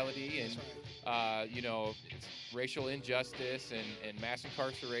brutality and, racial injustice and mass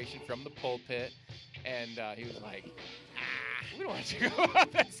incarceration from the pulpit. And he was like, we don't want to talk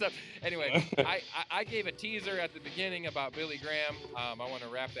about that stuff. Anyway, I gave a teaser at the beginning about Billy Graham. I want to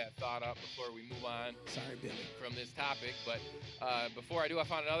wrap that thought up before we move on. Sorry, Billy. From this topic. But before I do, I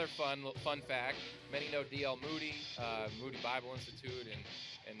found another fun fact. Many know D.L. Moody, Moody Bible Institute,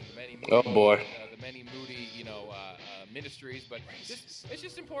 and the many Moody, Oh, boy. the many Moody, ministries. But it's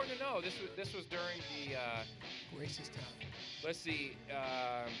just important to know. This was during the Racist time. let's see.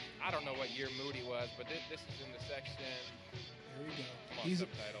 I don't know what year Moody was, but this is in the section. There we go. Come on, He's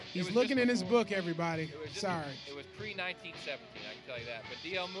subtitle. It he's was looking just in his before- book, everybody. It was just- Sorry. It was pre-1917, I can tell you that. But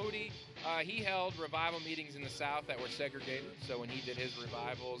D.L. Moody, he held revival meetings in the South that were segregated. So when he did his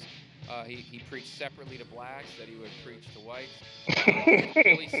revivals, he preached separately to blacks, that he would preach to whites.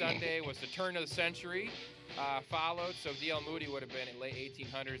 Billy Sunday was the turn of the century followed. So D.L. Moody would have been in late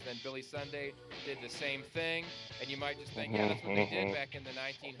 1800s. Then Billy Sunday did the same thing. And you might just think, yeah, that's what they did back in the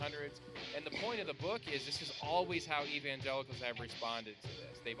 1900s. And the point of the book is this is always how evangelicals have responded to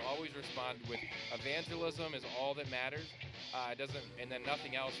this. They've always responded with evangelism is all that matters. And then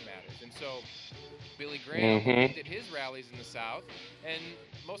nothing else matters. And so Billy Graham did his rallies in the South, and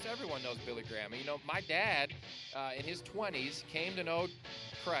most everyone knows Billy Graham. My dad, in his 20s, came to know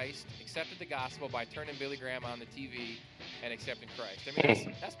Christ, accepted the gospel by turning Billy Graham on the TV and accepting Christ. I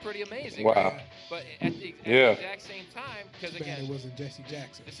mean, that's pretty amazing. Wow. Right? But at the Yeah. exact same time, because Too bad again, it wasn't Jesse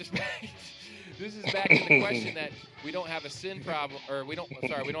Jackson. this is back to the question that we don't have a sin problem, or we don't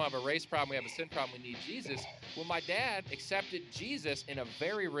have a race problem, we have a sin problem, we need Jesus. Well, my dad accepted Jesus in a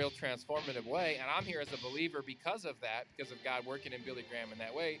very real transformative way, and I'm here as a believer because of that, because of God working in Billy Graham in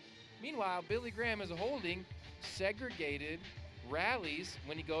that way. Meanwhile, Billy Graham is holding segregated rallies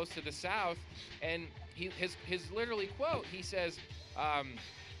when he goes to the South, and his literally quote, he says,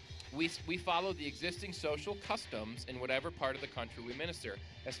 we follow the existing social customs in whatever part of the country we minister.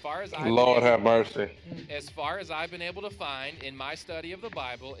 As far as Lord have mercy. As far as I've been able to find in my study of the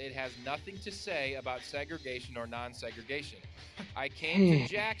Bible, it has nothing to say about segregation or non-segregation. I came to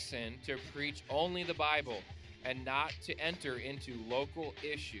Jackson to preach only the Bible and not to enter into local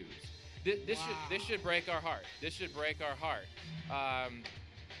issues. This should break our heart. This should break our heart.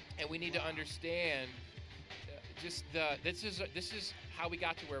 And we need to understand this is how we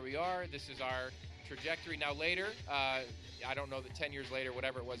got to where we are. This is our trajectory. Now later, I don't know, 10 years later,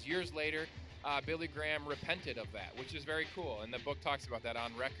 whatever it was, years later, Billy Graham repented of that, which is very cool. And the book talks about that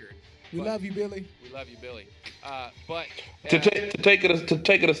on record. We love you, Billy. We love you, Billy. But To take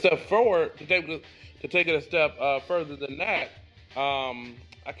it a step forward, to take it a step further than that,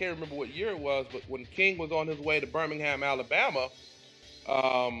 I can't remember what year it was, but when King was on his way to Birmingham, Alabama,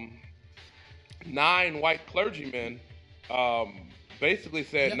 9 white clergymen basically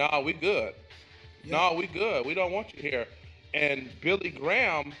said, "Nah, we good. Nah, we good. We don't want you here." And Billy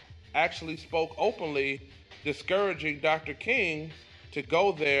Graham actually spoke openly, discouraging Dr. King to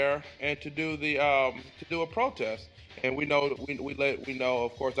go there and to do a protest. And we know,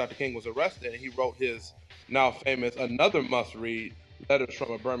 of course, Dr. King was arrested, and he wrote his now famous another must-read Letters from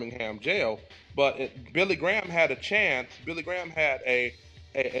a Birmingham Jail. But Billy Graham had a chance. Billy Graham had a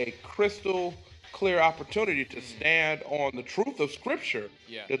crystal clear opportunity to stand on the truth of Scripture,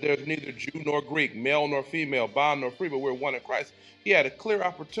 Yeah. that there's neither Jew nor Greek, male nor female, bond nor free, but we're one in Christ. He had a clear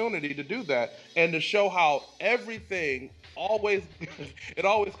opportunity to do that and to show how everything always, it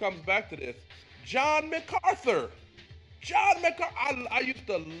always comes back to this. John MacArthur. I used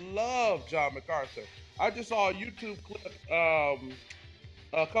to love John MacArthur. I just saw a YouTube clip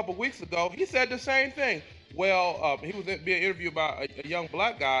a couple weeks ago. He said the same thing. Well, he was being interviewed by a young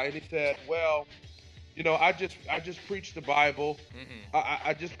black guy, and he said, "Well, you know, I just preach the Bible.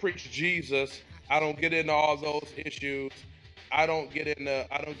 I just preach Jesus. I don't get into all those issues. I don't get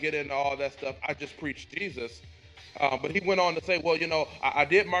into all that stuff. I just preach Jesus." But he went on to say, "Well, you know, I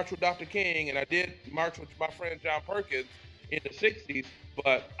did march with Dr. King, and I did march with my friend John Perkins in the '60s,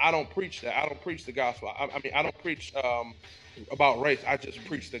 but I don't preach that. I don't preach the gospel. I mean, I don't preach about race. I just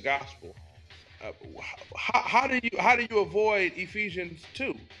preach the gospel." How do you avoid Ephesians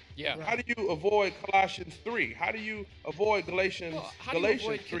 2? Yeah. How do you avoid Colossians 3? How do you avoid Galatians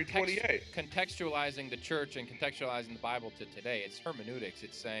 3:28? Contextualizing the church and contextualizing the Bible to today? It's hermeneutics.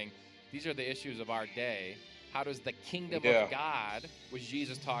 It's saying these are the issues of our day. How does the kingdom of God, which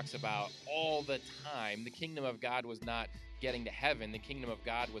Jesus talks about all the time, the kingdom of God was not getting to heaven. The kingdom of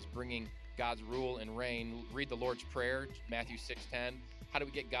God was bringing God's rule and reign. Read the Lord's Prayer, Matthew 6:10. How do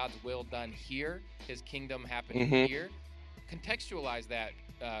we get God's will done here? His kingdom happening here. Contextualize that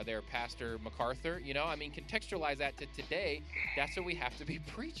there, Pastor MacArthur. You know, I mean, contextualize that to today. That's what we have to be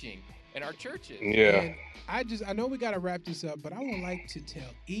preaching in our churches. Yeah. And I know we got to wrap this up, but I would like to tell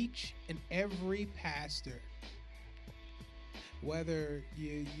each and every pastor, whether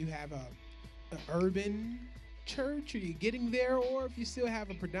you have an urban church or you're getting there, or if you still have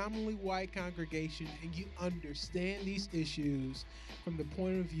a predominantly white congregation and you understand these issues from the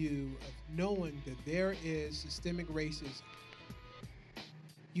point of view of knowing that there is systemic racism,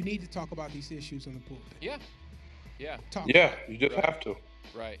 you need to talk about these issues on the pulpit. Yeah. Yeah. Talk Yeah, about it. you just have to.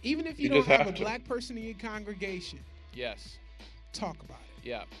 Right. Even if you You don't just have a have to. black person in your congregation, Yes. talk about it.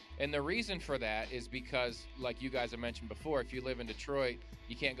 Yeah. And the reason for that is because, like you guys have mentioned before, if you live in Detroit,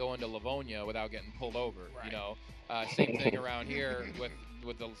 you can't go into Livonia without getting pulled over. Right. You know, same thing around here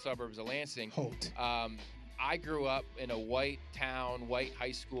with the suburbs of Lansing. Holt. I grew up in a white town, white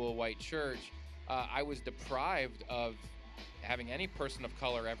high school, white church. I was deprived of having any person of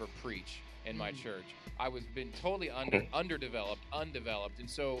color ever preach in my church. I was been totally undeveloped, and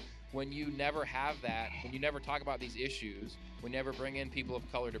so when you never have that, when you never talk about these issues, when you never bring in people of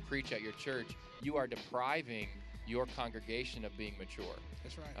color to preach at your church, you are depriving your congregation of being mature.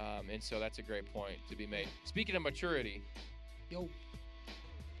 That's right. And so that's a great point to be made. Speaking of maturity, Yo.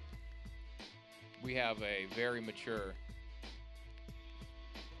 we have a very mature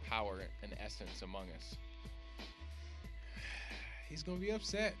power and essence among us. He's going to be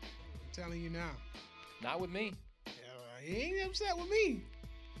upset. I'm telling you now. Not with me. He ain't upset with me.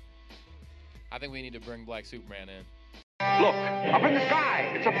 I think we need to bring Black Superman in. Look, up in the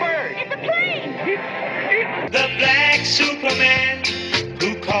sky. It's a bird. It's a plane! The black Superman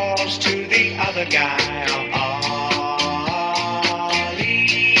who calls to the other guy.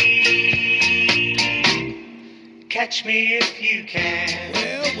 Ollie, catch me if you can.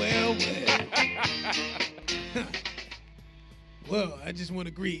 Well. Well, I just want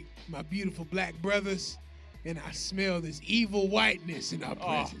to greet my beautiful black brothers, and I smell this evil whiteness in our Oh,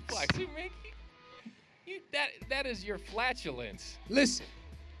 presence. Black Superman, that is your flatulence. Listen,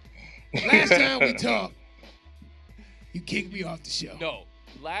 last time we talked, you kicked me off the show. No,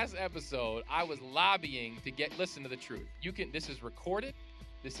 last episode I was lobbying to listen to the truth. This is recorded.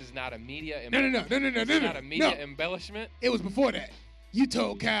 This is not a media. No. This is not a media embellishment. It was before that. You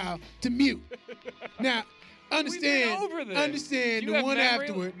told Kyle to mute. Now, We've been over this. understand Do the you have one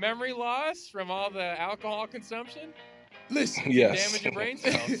afterward. memory loss from all the alcohol consumption. Listen, Yes. Damage your brain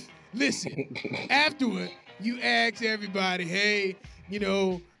cells. listen. Afterward, you asked everybody, hey, you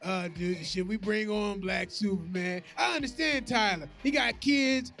know, should we bring on Black Superman? I understand Tyler. He got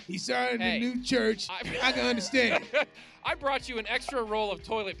kids. He's starting Hey, a new church. I can understand. I brought you an extra roll of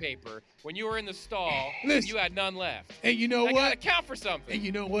toilet paper when you were in the stall. Listen. You had none left. And you know I what? gotta count for something. And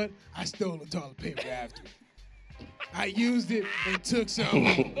you know what? I stole the toilet paper after. I used it and took some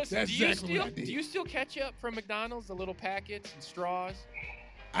home. Listen, That's exactly what I did. do you still ketchup from McDonald's, the little packets and straws?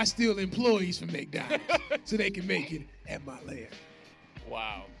 I steal employees from McDonald's so they can make it at my lair.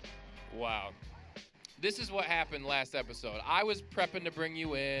 Wow. This is what happened last episode. I was prepping to bring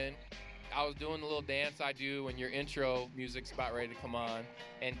you in. I was doing the little dance I do when your intro music's about ready to come on.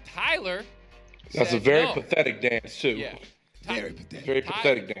 And Tyler That's said a very no. pathetic dance, too. Yeah. Very pathetic. Very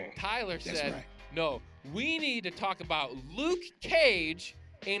pathetic dance. Tyler That's said, right. no, we need to talk about Luke Cage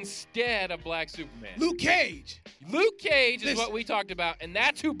instead of Black Superman. Luke Cage. Luke Cage is Listen. what we talked about, and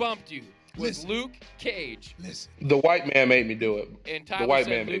that's who bumped you. Was Listen. Luke Cage. Listen. The white man made me do it. And The Tyler white said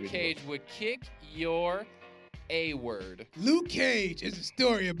man made Luke me do it. Cage would kick your A word. Luke Cage is a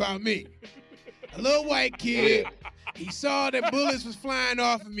story about me. A little white kid. Yeah. He saw that bullets was flying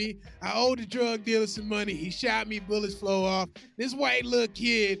off of me. I owed the drug dealer some money. He shot me, bullets flew off. This white little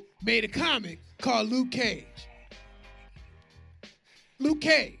kid made a comic called Luke Cage. Luke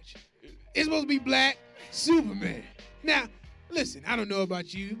Cage. It's supposed to be Black Superman. Now, listen, I don't know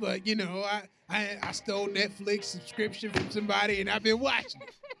about you, but you know, I stole Netflix subscription from somebody and I've been watching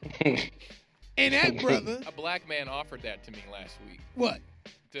it. And that brother, A black man offered that to me last week. what?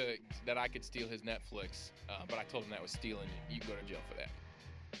 That I could steal his Netflix, but I told him that was stealing. You can go to jail for that.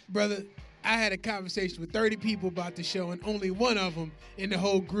 Brother, I had a conversation with 30 people about the show, and only one of them in the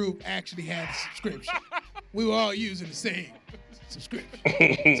whole group actually had a subscription. We were all using the same subscription.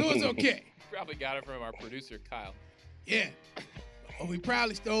 So it's okay. Probably got it from our producer, Kyle. Yeah. Or we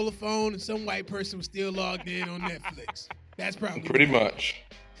probably stole a phone and some white person was still logged in on Netflix. That's probably Pretty what much.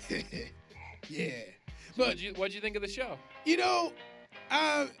 Yeah. But But, what'd you think of the show? you know,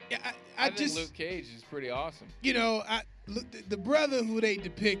 I think just, Luke Cage is pretty awesome. you know, look, the brother who they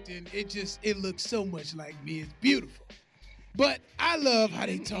depicting, it looks so much like me. It's beautiful. But I love how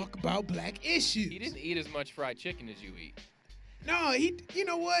they talk about black issues. He didn't eat as much fried chicken as you eat. No, you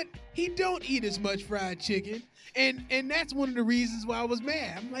know what? He don't eat as much fried chicken. And that's one of the reasons why I was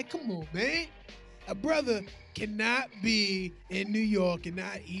mad. I'm like, come on, man. A brother cannot be in New York and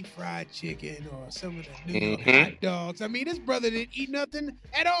not eat fried chicken or some of the New York hot dogs. I mean, this brother didn't eat nothing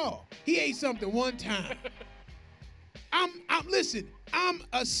at all. He ate something one time. Listen, I'm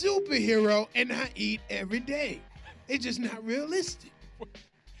a superhero and I eat every day. It's just not realistic.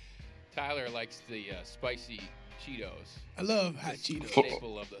 Tyler likes the spicy Cheetos. I love hot Cheetos.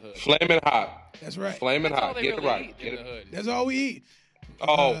 Staple of the hood. Flaming hot. That's right. Flaming That's all hot. they Get really it right. eat Get in the it. hood. That's all we eat.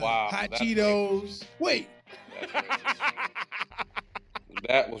 Oh, wow. Hot That's Cheetos. Wait,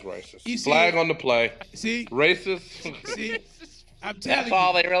 That was racist. You see- Flag on the play. see? Racist. See? I'm telling That's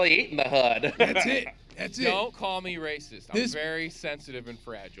all you. they really eat in the hood. That's it. That's it. Don't call me racist. I'm This- very sensitive and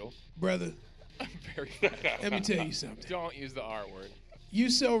fragile. Brother, I'm very fragile. let me tell you something. Don't use the R word. You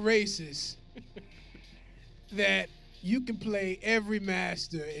so racist that you can play every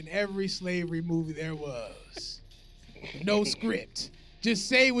master in every slavery movie there was. No script. Just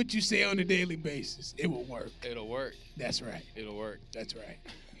say what you say on a daily basis. It will work. It'll work. That's right. It'll work. That's right.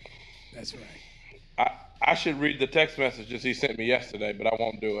 That's right. I should read the text messages he sent me yesterday, but I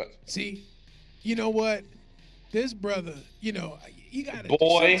won't do it. See, you know what? This brother, you know, you gotta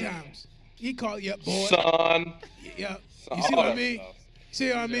Boy. sometimes. He call you up, boy. Son. Yeah. Son. You see all what I that mean? stuff. See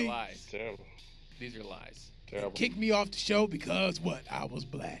what I These are mean? lies. Terrible. These are lies. Terrible. Kick me off the show because what? I was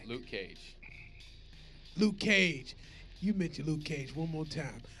black. Luke Cage. Luke Cage. You mentioned Luke Cage one more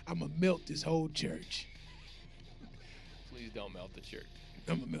time. I'm going to melt this whole church. Please don't melt the church.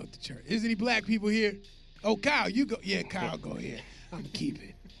 I'm going to melt the church. Is any black people here? Oh, Kyle, you go. Yeah, Kyle, go ahead. I'm going to keep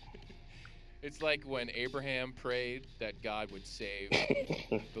it. It's like when Abraham prayed that God would save,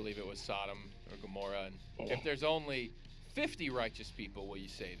 I believe it was Sodom or Gomorrah. And if there's only 50 righteous people, will you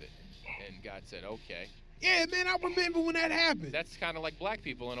save it? And God said, okay. Yeah, man, I remember when that happened. That's kind of like black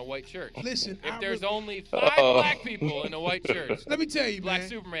people in a white church. Listen, If I there's re- only 5 black people in a white church, Let me tell you, Black man.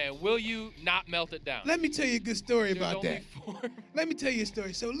 Superman, will you not melt it down? Let me tell you a good story There's about only that. 4. Let me tell you a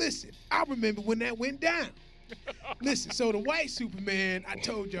story. So listen, I remember when that went down. Listen, so the white Superman, I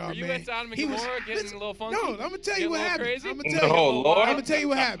told y'all, Were you man. at Sodom and he was- Gomorrah getting listen, a little funky? No, I'm gonna tell Getting you a what little happened. crazy? I'm gonna tell you. No, Lord. I'm gonna tell you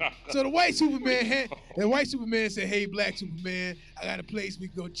what happened. So the white Superman said, "Hey, Black Superman, I got a place we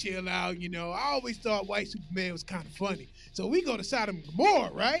can go chill out." You know, I always thought white Superman was kind of funny. So we go to Sodom and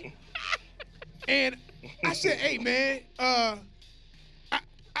Gomorrah, right? And I said, "Hey, man,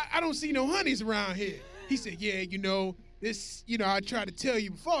 I don't see no honeys around here." He said, "Yeah, you know, this, you know, I tried to tell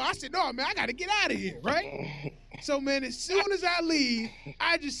you before." I said, "No, man, I got to get out of here, right?" So, man, as soon as I leave,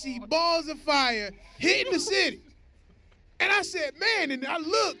 I just see balls of fire hitting the city. And I said, man, and I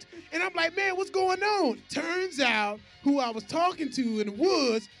looked, and I'm like, man, what's going on? Turns out who I was talking to in the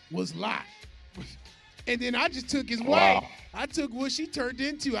woods was Lot. And then I just took his wife. Wow. I took what she turned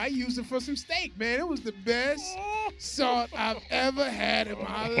into. I used it for some steak, man. It was the best salt I've ever had in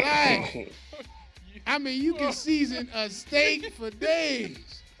my life. I mean, you can season a steak for days.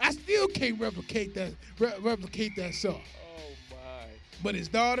 I still can't replicate that salt. Oh, my. But his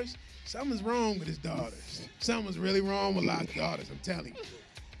daughters, something's wrong with his daughters. Something's really wrong with Lot's daughters, I'm telling you.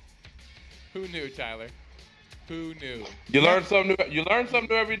 Who knew, Tyler? Who knew? You learn something new. You learn something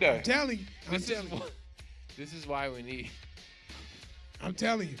new every day. I'm telling you. I'm This is, telling you. this is why we need I'm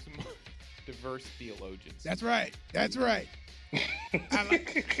telling you. Some diverse theologians. That's right. That's right.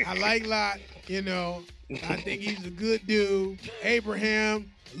 I like Lot. You know, I think he's a good dude.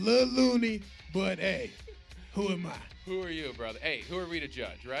 Abraham, a little loony, but hey, who am I? Who are you, brother? Hey, who are we to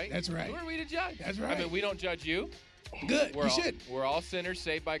judge, right? That's right. Who are we to judge? That's right. I mean, we don't judge you. Good. We're You all, should. We're all sinners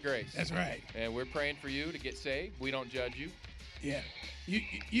saved by grace. That's right. And we're praying for you to get saved. We don't judge you. Yeah.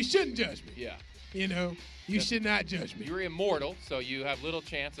 You shouldn't judge me. Yeah. You know, you should not judge me. You're immortal, so you have little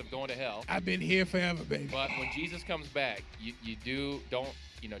chance of going to hell. I've been here forever, baby. But when Jesus comes back, you don't,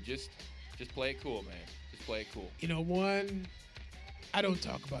 just play it cool, man. Just play it cool. You know, I don't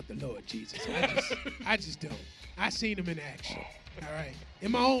talk about the Lord Jesus. I just don't. I seen him in action. All right.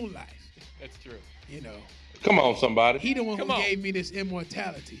 In my own life. That's true. You know. Come on, somebody. He the one Come who on. gave me this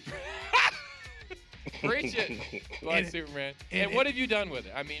immortality. Preach it. Go ahead, Superman. And what have you done with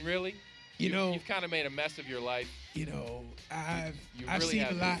it? I mean, really? You've kind of made a mess of your life. You know, I've really seen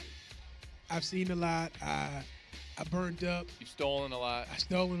have. a lot. I've seen a lot. I burned up. You've stolen a lot. I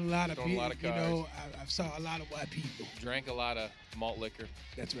stolen a lot of Stolen a lot of people. You cars. know, I saw a lot of white people. Drank a lot of malt liquor.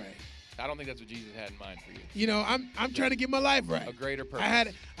 That's right. I don't think that's what Jesus had in mind for you. You know, I'm trying to get my life right. A greater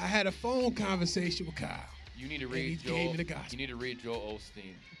purpose. I had a phone conversation with Kyle. You need to And read he Joel. gave me the gospel. You need to read Joel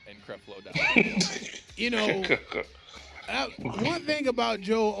Osteen and Creflo. You know, one thing about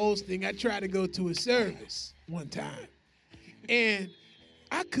Joel Osteen, I tried to go to a service one time, and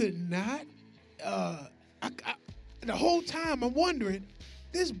I could not. The whole time I'm wondering,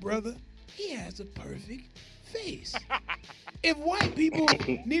 this brother, he has a perfect face. If white people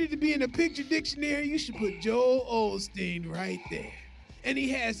needed to be in a picture dictionary, you should put Joel Osteen right there. And he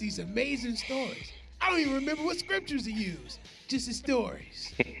has these amazing stories. I don't even remember what scriptures he used, just his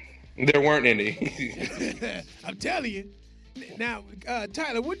stories. There weren't any. I'm telling you. Now,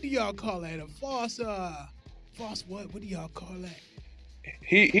 Tyler, what do y'all call that? A false what? What do y'all call that?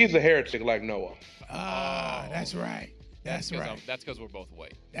 He's a heretic like Noah. That's right. That's right. That's because we're both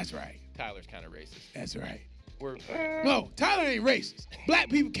white. That's right. Tyler's kind of racist. That's right. We're No, Tyler ain't racist. Black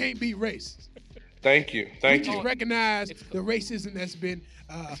people can't be racist. Thank you. We Thank just you. recognize the racism that's been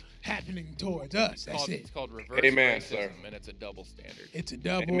happening towards us. That's it. It's called reverse Amen, racism, sir. and it's a double standard. It's a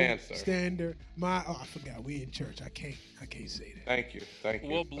double Amen, sir. standard. I forgot. We in church. I can't say that. Thank you. Thank you.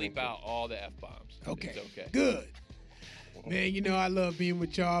 We'll Thank bleep you. out all the F-bombs. Okay. It's okay. Good. Man, you know I love being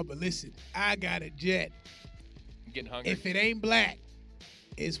with y'all, but listen, I got a jet. I'm getting hungry. If it ain't black,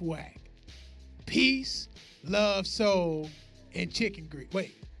 it's whack. Peace, love, soul, and chicken grease.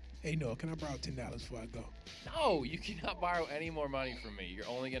 Wait. Hey, Noah, can I borrow $10 before I go? No, you cannot borrow any more money from me. You're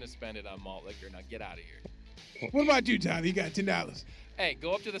only going to spend it on malt liquor. Now get out of here. What about you, Tyler? You got $10. Hey,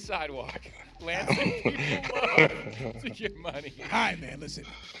 go up to the sidewalk. Lansing people love to get money. All right, man, listen.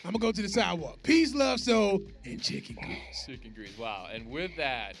 I'm going to go to the sidewalk. Peace, love, soul, and chicken grease. Chicken grease. Wow. And with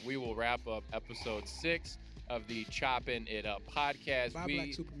that, we will wrap up episode 6 of the Chopping It Up podcast. Bye, We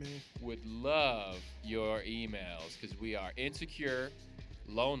Black Superman. would love your emails because we are insecure,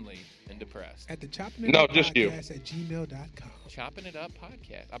 lonely, and depressed. At the Chopping It No, Up just you. podcast at gmail.com. Chopping It Up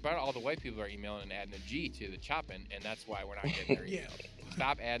podcast. I bet all the white people are emailing and adding a G to the chopping, and that's why we're not getting their emails. Yeah.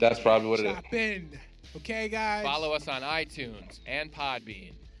 Stop adding. That's the G. probably what it is. Chopping. Okay, guys? Follow us on iTunes and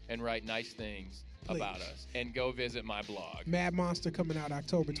Podbean and write nice things Please. about us. And go visit my blog. Mad Monster coming out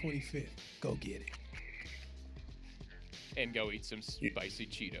October 25th. Go get it. And go eat some spicy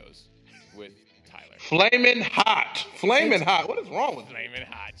Cheetos with Tyler. Flaming hot. Flaming hot. What is wrong with you? Flaming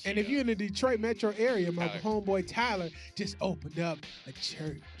hot Cheetos. And if you're in the Detroit metro area, my Tyler. homeboy Tyler just opened up a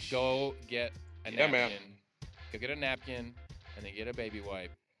church. Go get a Yeah, napkin. man. Go get a napkin and then get a baby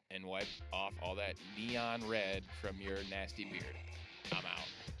wipe and wipe off all that neon red from your nasty beard. I'm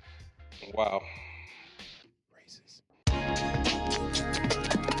out. Wow.